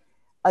like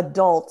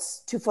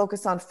adults to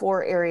focus on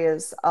 4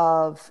 areas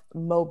of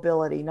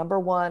mobility. Number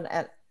 1,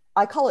 and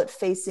I call it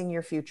facing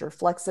your future: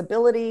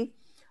 flexibility,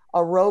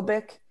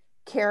 aerobic,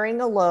 carrying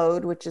a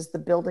load, which is the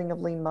building of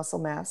lean muscle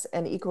mass,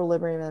 and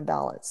equilibrium and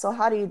balance. So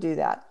how do you do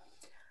that?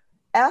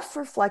 F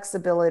for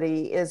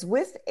flexibility is,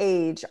 with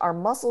age, our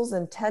muscles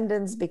and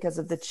tendons, because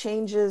of the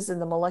changes in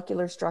the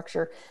molecular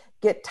structure,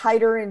 get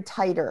tighter and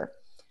tighter.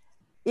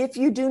 If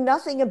you do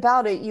nothing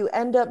about it, you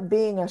end up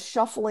being a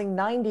shuffling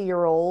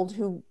 90-year-old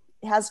who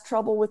has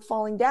trouble with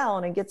falling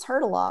down and gets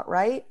hurt a lot,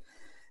 right?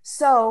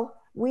 So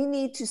We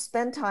need to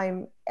spend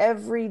time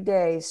every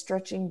day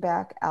stretching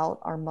back out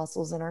our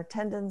muscles and our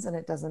tendons, and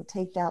it doesn't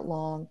take that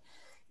long.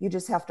 You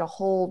just have to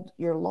hold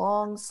your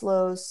long,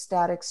 slow,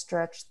 static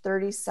stretch,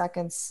 30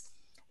 seconds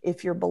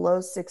if you're below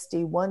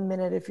 60, 1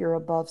 minute if you're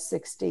above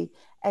 60,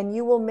 and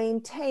you will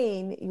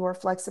maintain your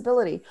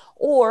flexibility.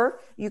 Or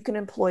you can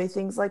employ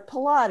things like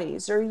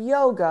Pilates or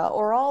yoga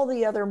or all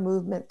the other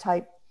movement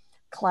type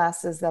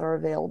classes that are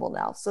available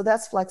now. So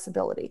that's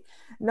flexibility.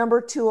 Number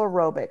 2,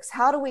 aerobics.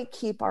 How do we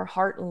keep our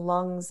heart and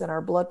lungs and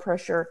our blood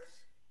pressure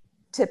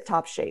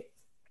tip-top shape?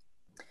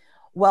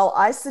 Well,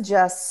 I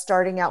suggest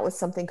starting out with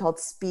something called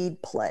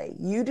speed play.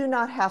 You do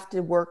not have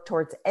to work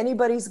towards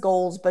anybody's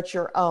goals but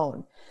your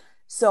own.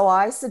 So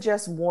I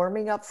suggest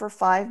warming up for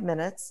 5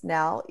 minutes.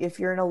 Now, if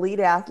you're an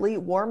elite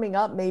athlete, warming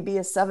up may be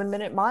a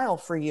 7-minute mile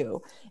for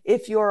you.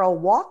 If you're a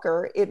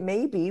walker, it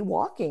may be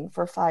walking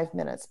for 5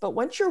 minutes. But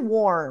once you're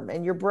warm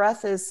and your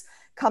breath is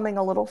coming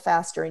a little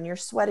faster and you're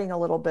sweating a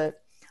little bit,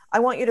 I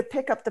want you to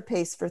pick up the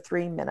pace for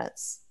 3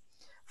 minutes.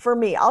 For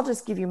me, I'll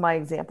just give you my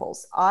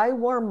examples. I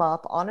warm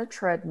up on a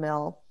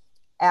treadmill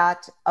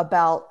at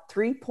about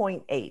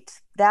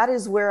 3.8. That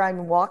is where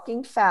I'm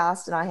walking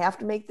fast and I have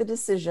to make the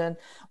decision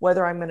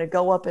whether I'm going to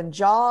go up and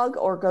jog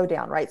or go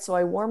down, right? So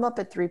I warm up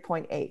at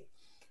 3.8.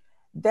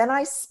 Then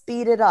I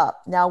speed it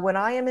up. Now, when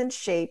I am in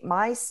shape,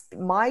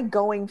 my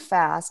going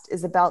fast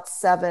is about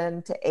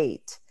 7 to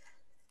 8.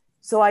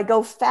 So I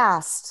go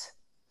fast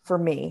for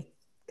me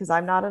because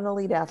I'm not an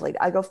elite athlete.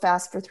 I go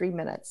fast for 3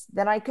 minutes.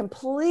 Then I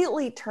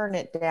completely turn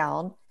it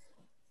down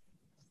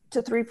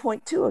to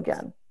 3.2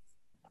 again,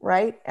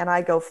 right? And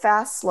I go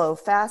fast, slow,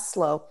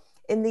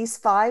 in these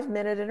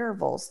 5-minute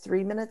intervals,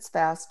 3 minutes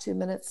fast, 2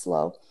 minutes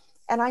slow.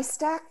 And I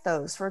stack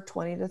those for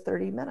 20 to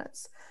 30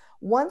 minutes.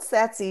 Once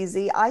that's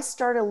easy, I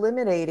start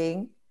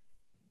eliminating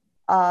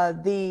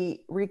the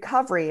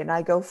recovery and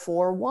I go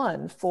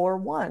 4-1,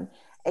 4-1.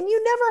 And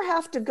you never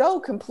have to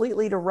go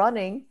completely to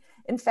running.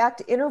 In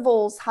fact,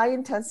 intervals, high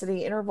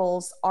intensity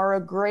intervals are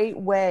a great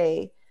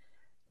way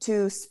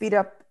to speed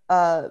up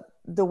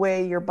the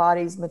way your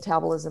body's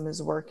metabolism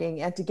is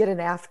working and to get an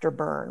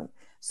afterburn.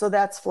 So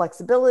that's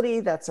flexibility,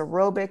 that's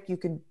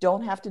aerobic.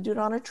 Don't have to do it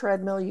on a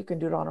treadmill. You can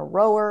do it on a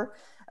rower,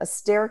 a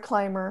stair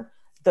climber,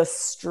 the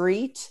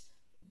street,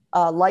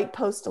 light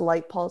post to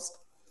light post.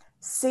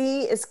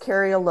 C is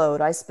carry a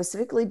load. I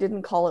specifically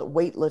didn't call it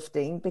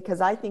weightlifting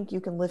because I think you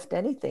can lift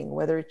anything,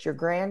 whether it's your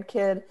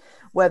grandkid,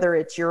 whether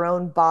it's your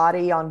own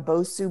body on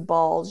Bosu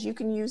balls, you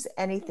can use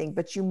anything,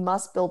 but you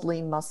must build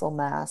lean muscle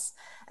mass.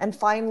 And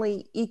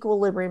finally,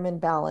 equilibrium and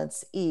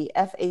balance, E,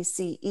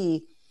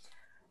 FACE.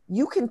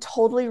 You can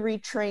totally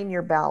retrain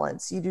your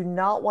balance. You do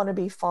not want to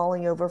be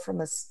falling over from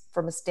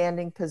a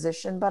standing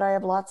position, but I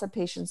have lots of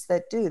patients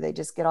that do. They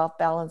just get off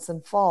balance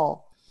and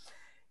fall.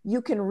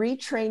 You can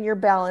retrain your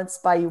balance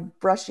by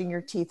brushing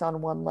your teeth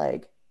on one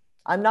leg.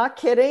 I'm not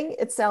kidding.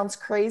 It sounds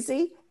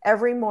crazy.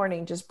 Every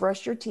morning, just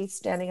brush your teeth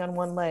standing on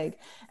one leg.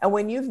 And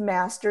when you've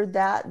mastered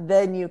that,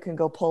 then you can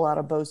go pull out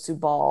a Bosu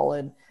ball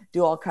and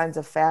do all kinds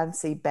of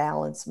fancy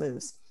balance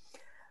moves.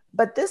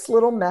 But this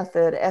little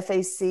method,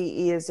 FACE,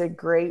 is a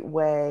great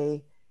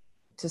way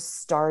to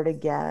start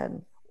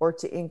again or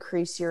to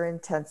increase your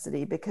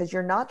intensity because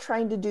you're not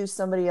trying to do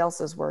somebody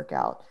else's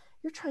workout.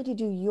 You're trying to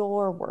do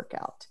your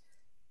workout.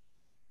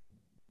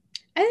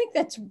 I think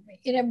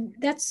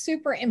that's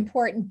super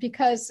important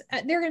because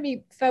there are going to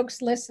be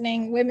folks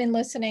listening, women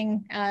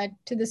listening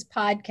to this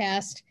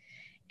podcast,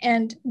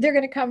 and they're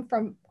going to come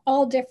from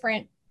all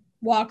different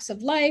walks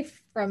of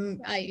life,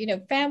 from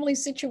family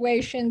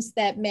situations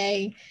that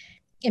may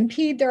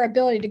impede their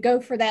ability to go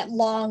for that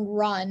long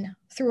run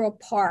through a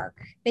park.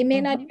 They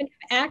may not even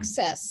have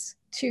access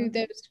to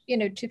those,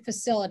 to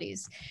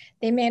facilities.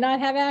 They may not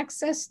have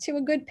access to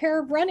a good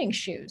pair of running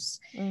shoes.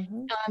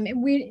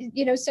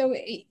 So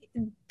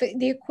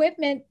the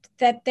equipment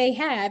that they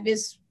have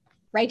is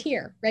right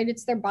here, right?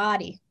 It's their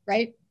body,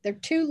 right? Their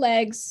 2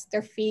 legs,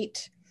 their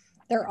feet,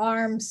 their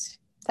arms.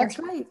 That's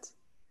right.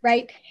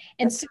 Right.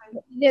 And so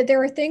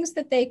there are things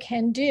that they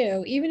can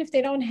do, even if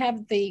they don't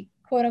have the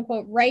quote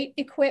unquote right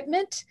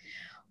equipment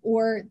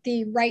or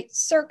the right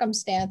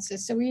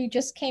circumstances. So we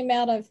just came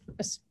out of,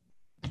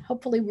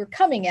 hopefully we're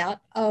coming out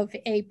of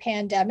a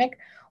pandemic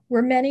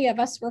where many of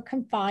us were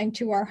confined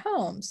to our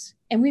homes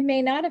and we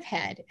may not have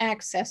had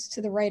access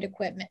to the right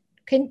equipment.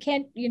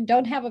 You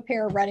don't have a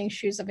pair of running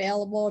shoes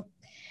available.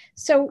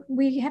 So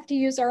we have to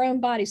use our own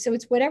body. So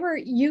it's whatever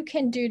you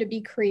can do to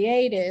be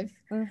creative.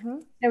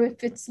 So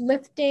if it's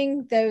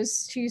lifting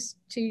those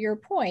to your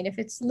point, if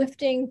it's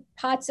lifting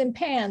pots and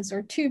pans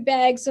or 2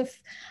 bags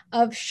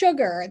of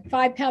sugar,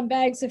 5-pound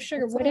bags of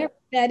sugar, whatever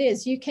that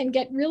is, you can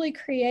get really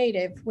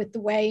creative with the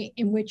way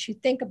in which you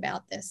think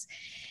about this.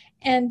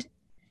 And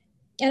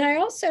I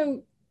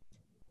also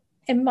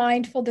am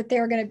mindful that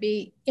there are going to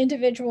be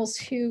individuals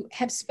who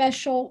have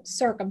special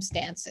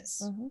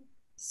circumstances.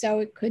 So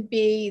it could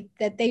be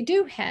that they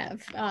do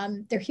have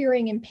their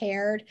hearing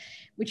impaired,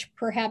 which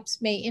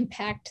perhaps may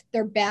impact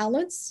their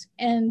balance,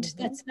 and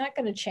that's not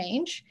going to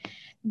change.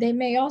 They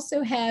may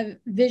also have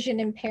vision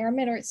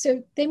impairment, or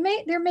so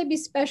there may be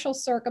special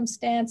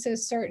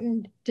circumstances,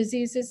 certain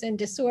diseases and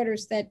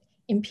disorders that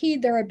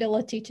impede their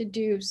ability to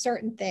do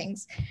certain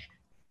things.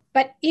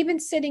 But even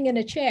sitting in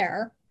a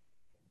chair,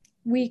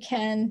 we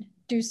can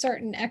do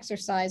certain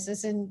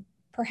exercises, and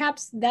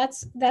perhaps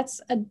that's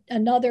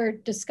another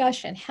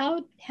discussion.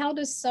 How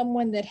does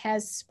someone that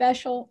has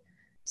special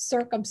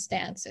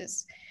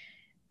circumstances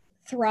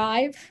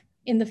thrive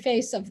in the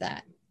face of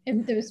that,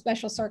 in those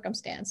special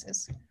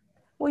circumstances?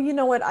 Well, you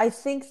know what? I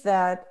think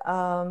that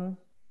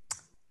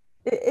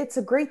it's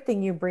a great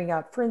thing you bring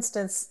up. For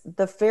instance,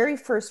 the very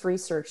first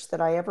research that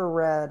I ever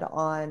read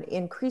on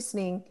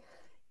increasing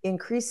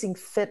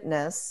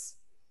fitness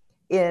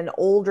in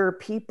older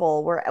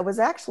people where it was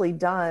actually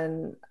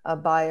done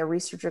by a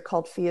researcher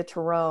called Fia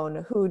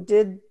Tarone, who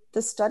did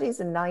the studies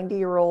in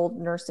 90-year-old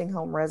nursing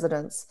home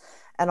residents,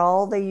 and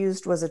all they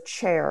used was a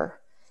chair.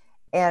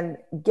 And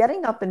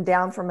getting up and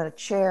down from a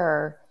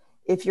chair,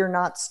 if you're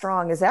not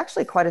strong, is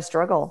actually quite a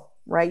struggle,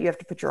 right? You have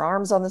to put your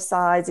arms on the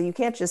sides and you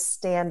can't just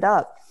stand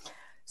up.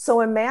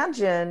 So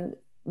imagine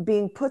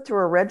being put through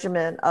a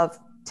regimen of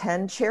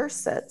 10 chair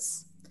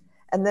sits.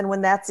 And then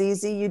when that's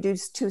easy, you do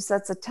 2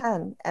 sets of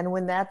 10. And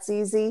when that's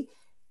easy,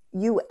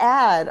 you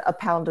add a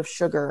pound of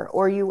sugar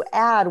or you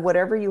add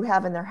whatever you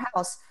have in their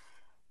house.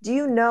 Do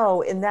you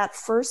know in that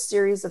first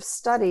series of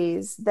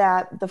studies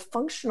that the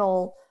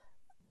functional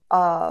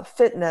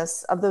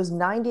fitness of those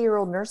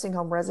 90-year-old nursing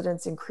home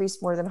residents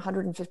increased more than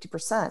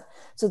 150%.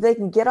 So they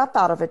can get up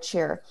out of a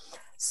chair.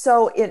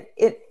 So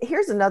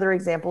here's another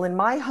example. In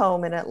my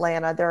home in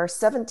Atlanta, there are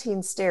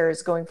 17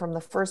 stairs going from the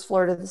first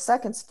floor to the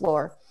second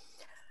floor.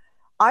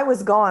 I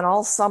was gone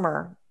all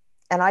summer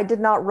and I did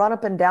not run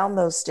up and down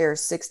those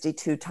stairs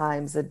 62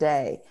 times a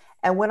day.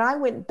 And when I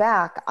went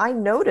back, I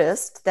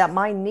noticed that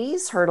my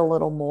knees hurt a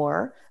little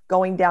more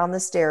going down the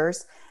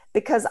stairs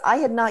because I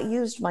had not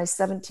used my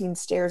 17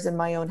 stairs in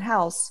my own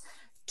house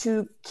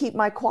to keep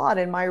my quad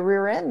and my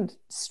rear end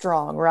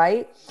strong,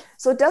 right?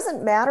 So it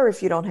doesn't matter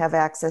if you don't have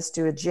access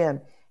to a gym.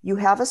 You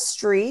have a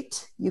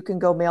street, you can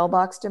go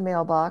mailbox to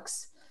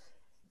mailbox.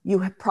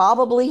 You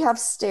probably have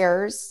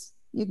stairs.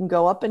 You can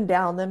go up and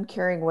down them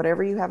carrying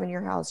whatever you have in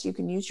your house. You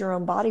can use your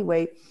own body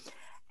weight,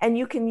 and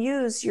you can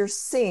use your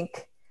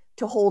sink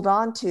to hold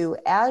on to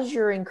as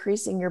you're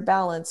increasing your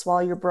balance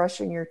while you're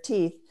brushing your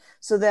teeth,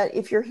 so that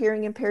if you're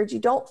hearing impaired, you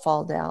don't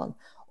fall down,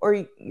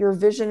 or your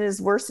vision is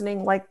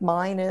worsening like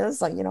mine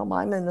is. Like,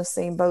 I'm in the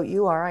same boat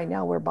you are. I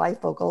now wear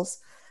bifocals.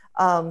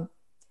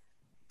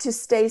 To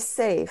stay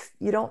safe,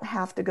 you don't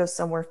have to go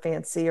somewhere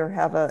fancy or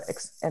have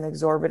an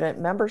exorbitant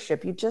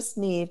membership. You just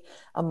need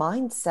a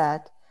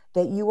mindset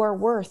that you are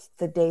worth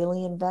the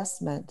daily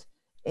investment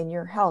in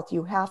your health.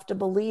 You have to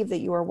believe that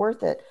you are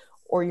worth it,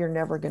 or you're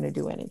never going to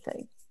do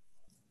anything.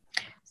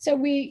 So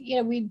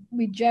we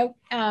joke,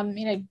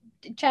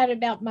 chatted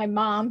about my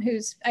mom,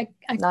 who's I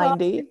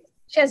 90.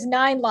 She has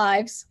 9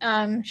 lives.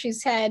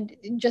 She's had,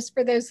 just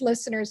for those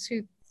listeners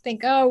who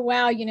think, oh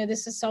wow,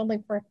 this is only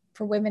for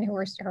women who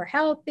are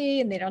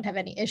healthy and they don't have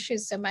any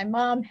issues. So my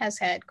mom has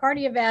had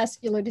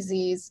cardiovascular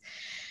disease.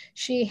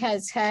 She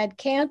has had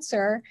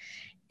cancer,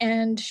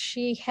 and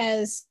she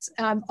has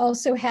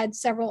also had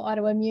several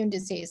autoimmune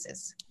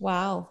diseases.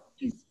 Wow.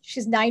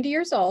 She's 90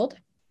 years old.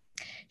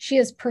 She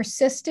has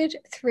persisted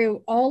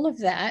through all of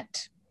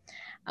that,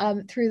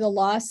 through the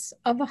loss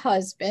of a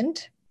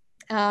husband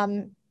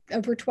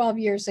over 12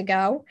 years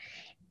ago.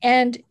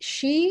 And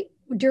she,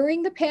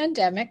 during the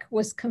pandemic,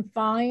 was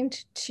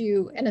confined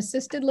to an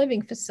assisted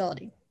living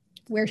facility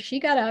where she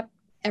got up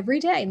every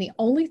day. And the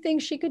only thing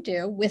she could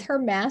do with her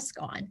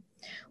mask on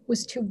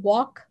was to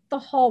walk the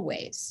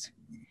hallways.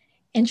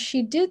 And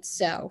she did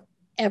so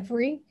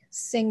every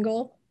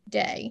single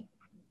day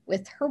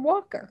with her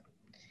walker.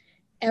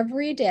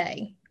 Every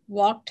day,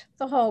 walked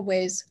the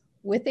hallways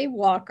with a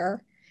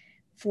walker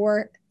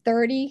for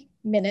 30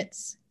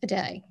 minutes a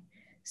day.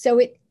 So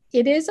it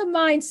is a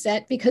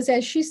mindset, because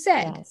as she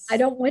said, yes, I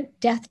don't want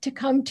death to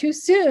come too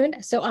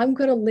soon, so I'm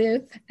going to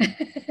live.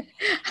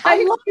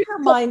 I love your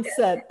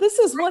mindset. This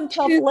is one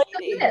tough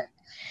lady.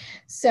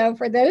 So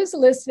for those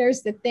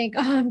listeners that think,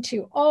 oh, I'm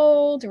too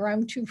old or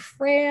I'm too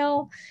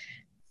frail,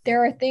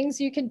 there are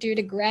things you can do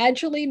to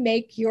gradually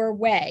make your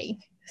way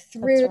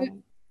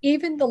through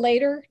even the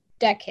later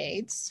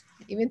decades,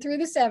 even through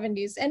the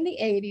 70s and the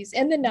 80s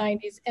and the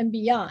 90s and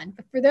beyond.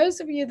 But for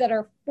those of you that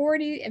are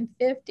 40 and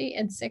 50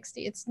 and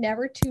 60, it's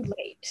never too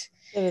late.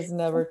 It is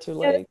never too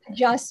late.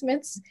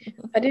 Adjustments,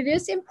 but it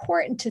is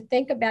important to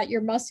think about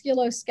your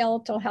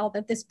musculoskeletal health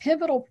at this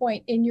pivotal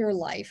point in your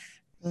life.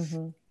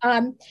 Mm-hmm.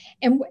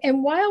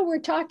 And while we're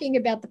talking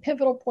about the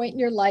pivotal point in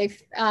your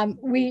life,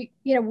 we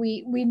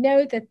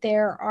know that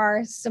there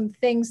are some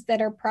things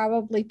that are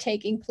probably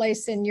taking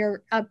place in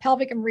your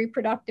pelvic and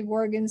reproductive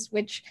organs,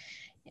 which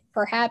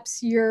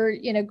perhaps you're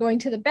going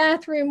to the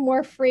bathroom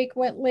more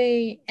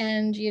frequently,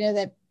 and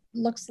that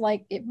looks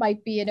like it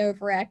might be an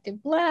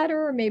overactive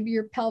bladder, or maybe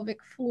your pelvic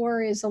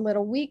floor is a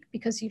little weak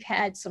because you've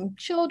had some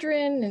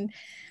children, and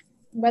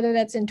whether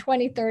that's in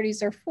 20s,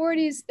 30s, or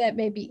 40s, that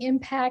may be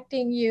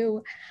impacting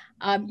you.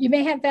 You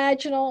may have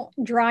vaginal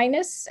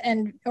dryness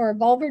or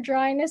vulvar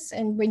dryness,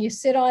 and when you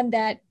sit on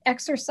that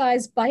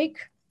exercise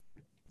bike,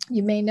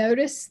 you may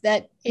notice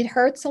that it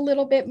hurts a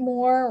little bit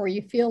more, or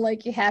you feel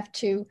like you have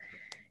to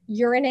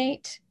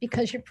urinate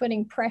because you're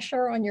putting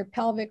pressure on your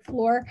pelvic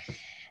floor.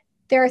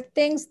 There are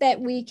things that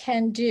we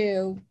can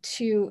do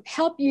to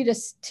help you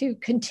to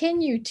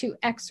continue to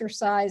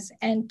exercise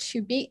and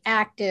to be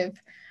active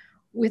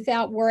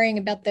without worrying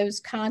about those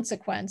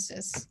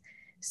consequences.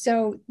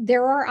 So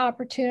there are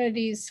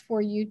opportunities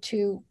for you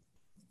to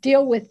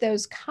deal with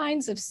those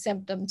kinds of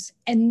symptoms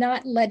and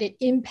not let it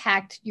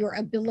impact your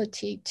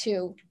ability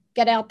to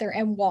get out there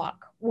and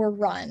walk or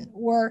run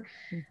or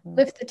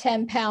lift the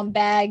 10-pound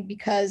bag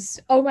because,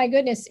 oh my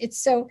goodness, it's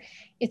so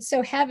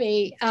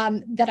heavy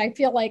that I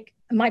feel like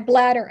my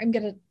bladder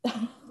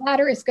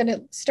is going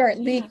to start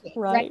leaking.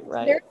 Right.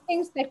 So there are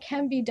things that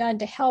can be done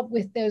to help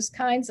with those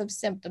kinds of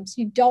symptoms.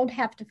 You don't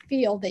have to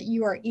feel that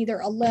you are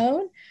either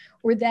alone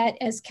or that,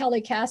 as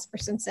Kelly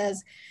Casperson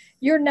says,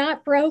 you're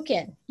not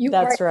broken.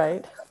 That's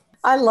right.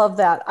 I love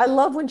that. I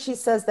love when she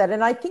says that.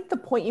 And I think the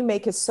point you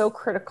make is so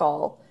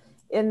critical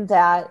in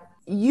that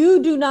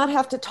you do not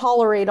have to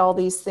tolerate all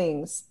these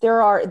things.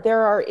 There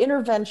are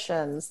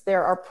interventions,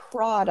 there are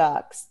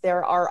products,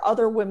 there are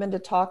other women to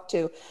talk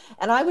to.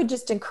 And I would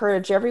just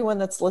encourage everyone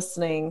that's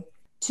listening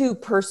to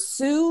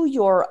pursue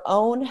your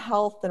own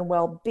health and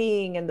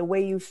well-being and the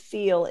way you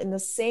feel in the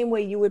same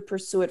way you would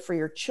pursue it for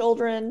your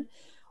children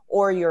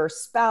or your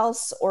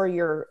spouse or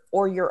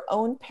your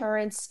own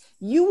parents.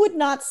 You would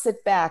not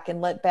sit back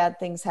and let bad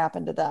things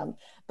happen to them.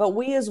 But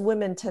we as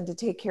women tend to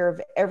take care of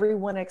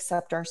everyone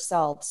except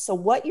ourselves. So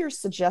what you're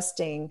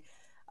suggesting,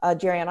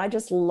 Jerry, and I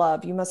just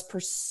love, you must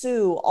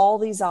pursue all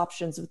these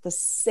options with the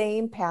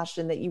same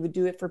passion that you would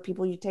do it for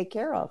people you take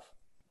care of.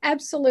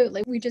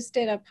 Absolutely. We just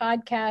did a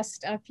podcast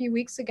a few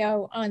weeks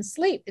ago on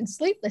sleep and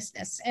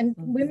sleeplessness, and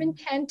women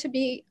tend to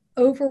be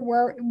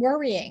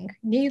worrying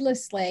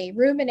needlessly,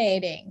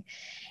 ruminating.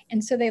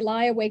 And so they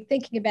lie awake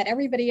thinking about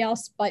everybody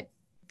else but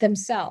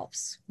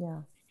themselves. Yeah.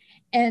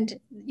 And,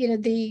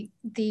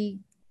 the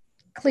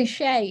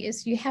cliche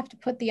is you have to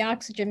put the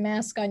oxygen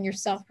mask on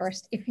yourself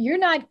first.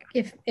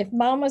 If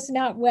mama's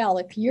not well,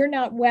 if you're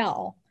not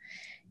well,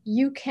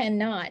 you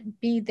cannot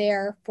be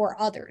there for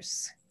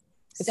others.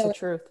 It's the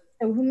truth.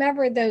 So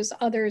whomever those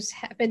others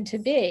happen to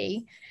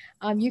be,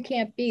 you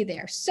can't be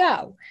there.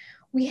 So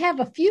we have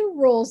a few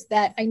rules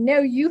that I know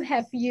you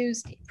have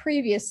used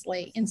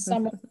previously in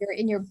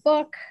in your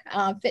book,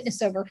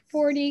 Fitness Over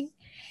 40,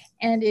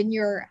 and in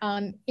your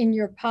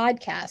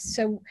podcast.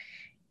 So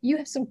you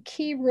have some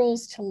key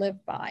rules to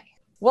live by.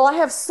 Well, I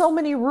have so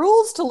many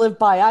rules to live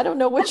by. I don't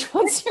know which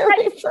ones you're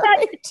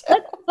referring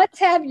to. Let's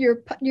have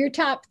your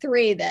top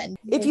three then.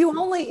 If you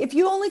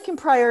only can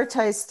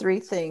prioritize three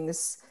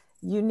things,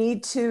 you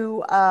need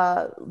to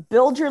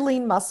build your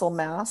lean muscle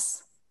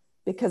mass,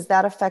 because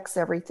that affects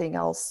everything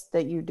else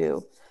that you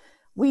do.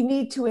 We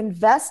need to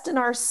invest in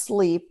our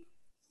sleep,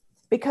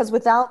 because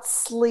without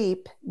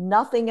sleep,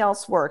 nothing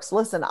else works.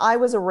 Listen, I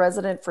was a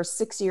resident for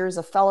 6 years,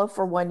 a fellow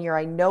for 1 year.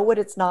 I know what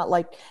it's not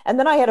like. And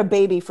then I had a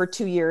baby for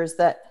 2 years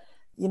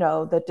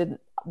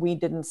we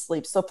didn't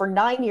sleep. So for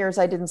 9 years,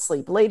 I didn't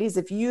sleep. Ladies,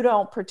 if you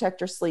don't protect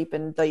your sleep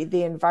and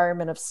the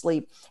environment of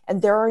sleep,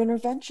 and there are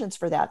interventions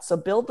for that. So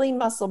build lean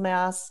muscle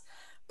mass,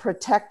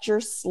 protect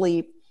your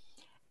sleep.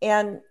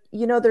 And,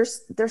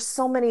 there's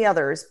so many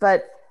others,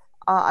 but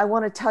I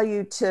want to tell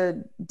you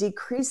to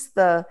decrease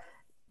the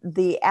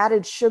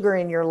added sugar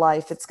in your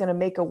life. It's going to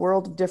make a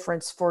world of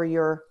difference for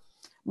your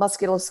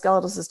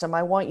musculoskeletal system.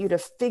 I want you to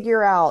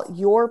figure out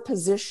your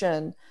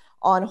position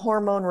on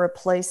hormone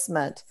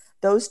replacement,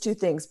 those two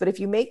things. But if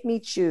you make me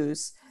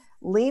choose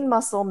lean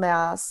muscle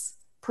mass,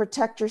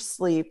 protect your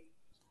sleep,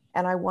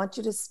 and I want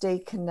you to stay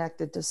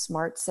connected to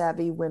smart,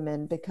 savvy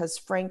women, because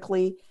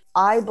frankly,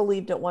 I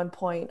believed at one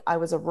point I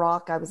was a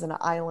rock, I was an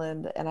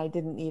island, and I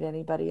didn't need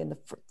anybody. And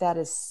that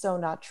is so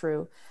not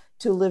true.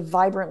 To live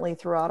vibrantly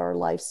throughout our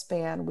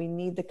lifespan, we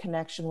need the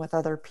connection with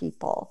other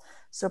people.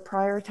 So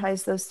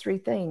prioritize those three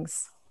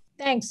things.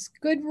 Thanks.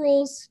 Good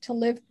rules to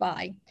live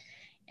by.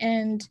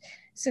 And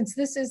since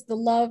this is the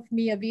Love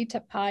Mia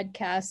Vita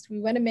podcast, we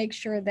want to make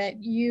sure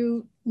that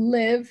you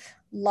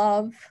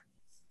love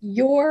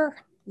your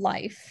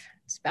life.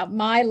 It's about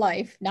my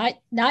life,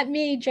 not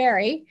me,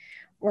 Jerry,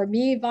 or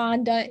me,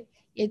 Vonda.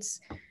 It's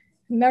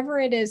whomever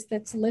it is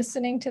that's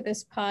listening to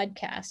this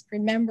podcast.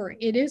 Remember,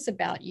 it is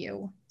about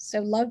you. So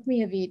love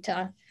Mia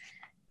Vita.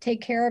 Take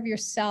care of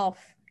yourself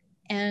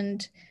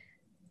and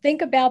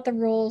think about the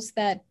rules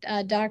that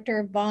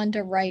Dr.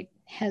 Vonda Wright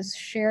has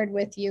shared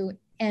with you.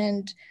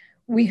 And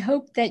we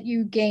hope that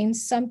you gain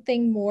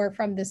something more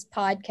from this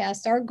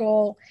podcast. Our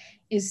goal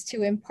is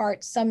to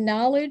impart some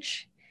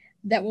knowledge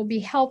that will be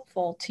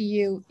helpful to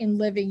you in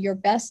living your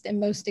best and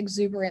most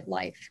exuberant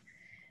life.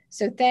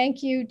 So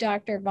thank you,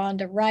 Dr.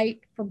 Vonda Wright,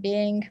 for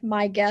being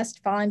my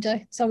guest.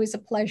 Vonda, it's always a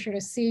pleasure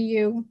to see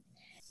you.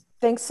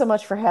 Thanks so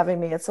much for having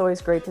me. It's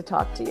always great to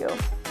talk to you.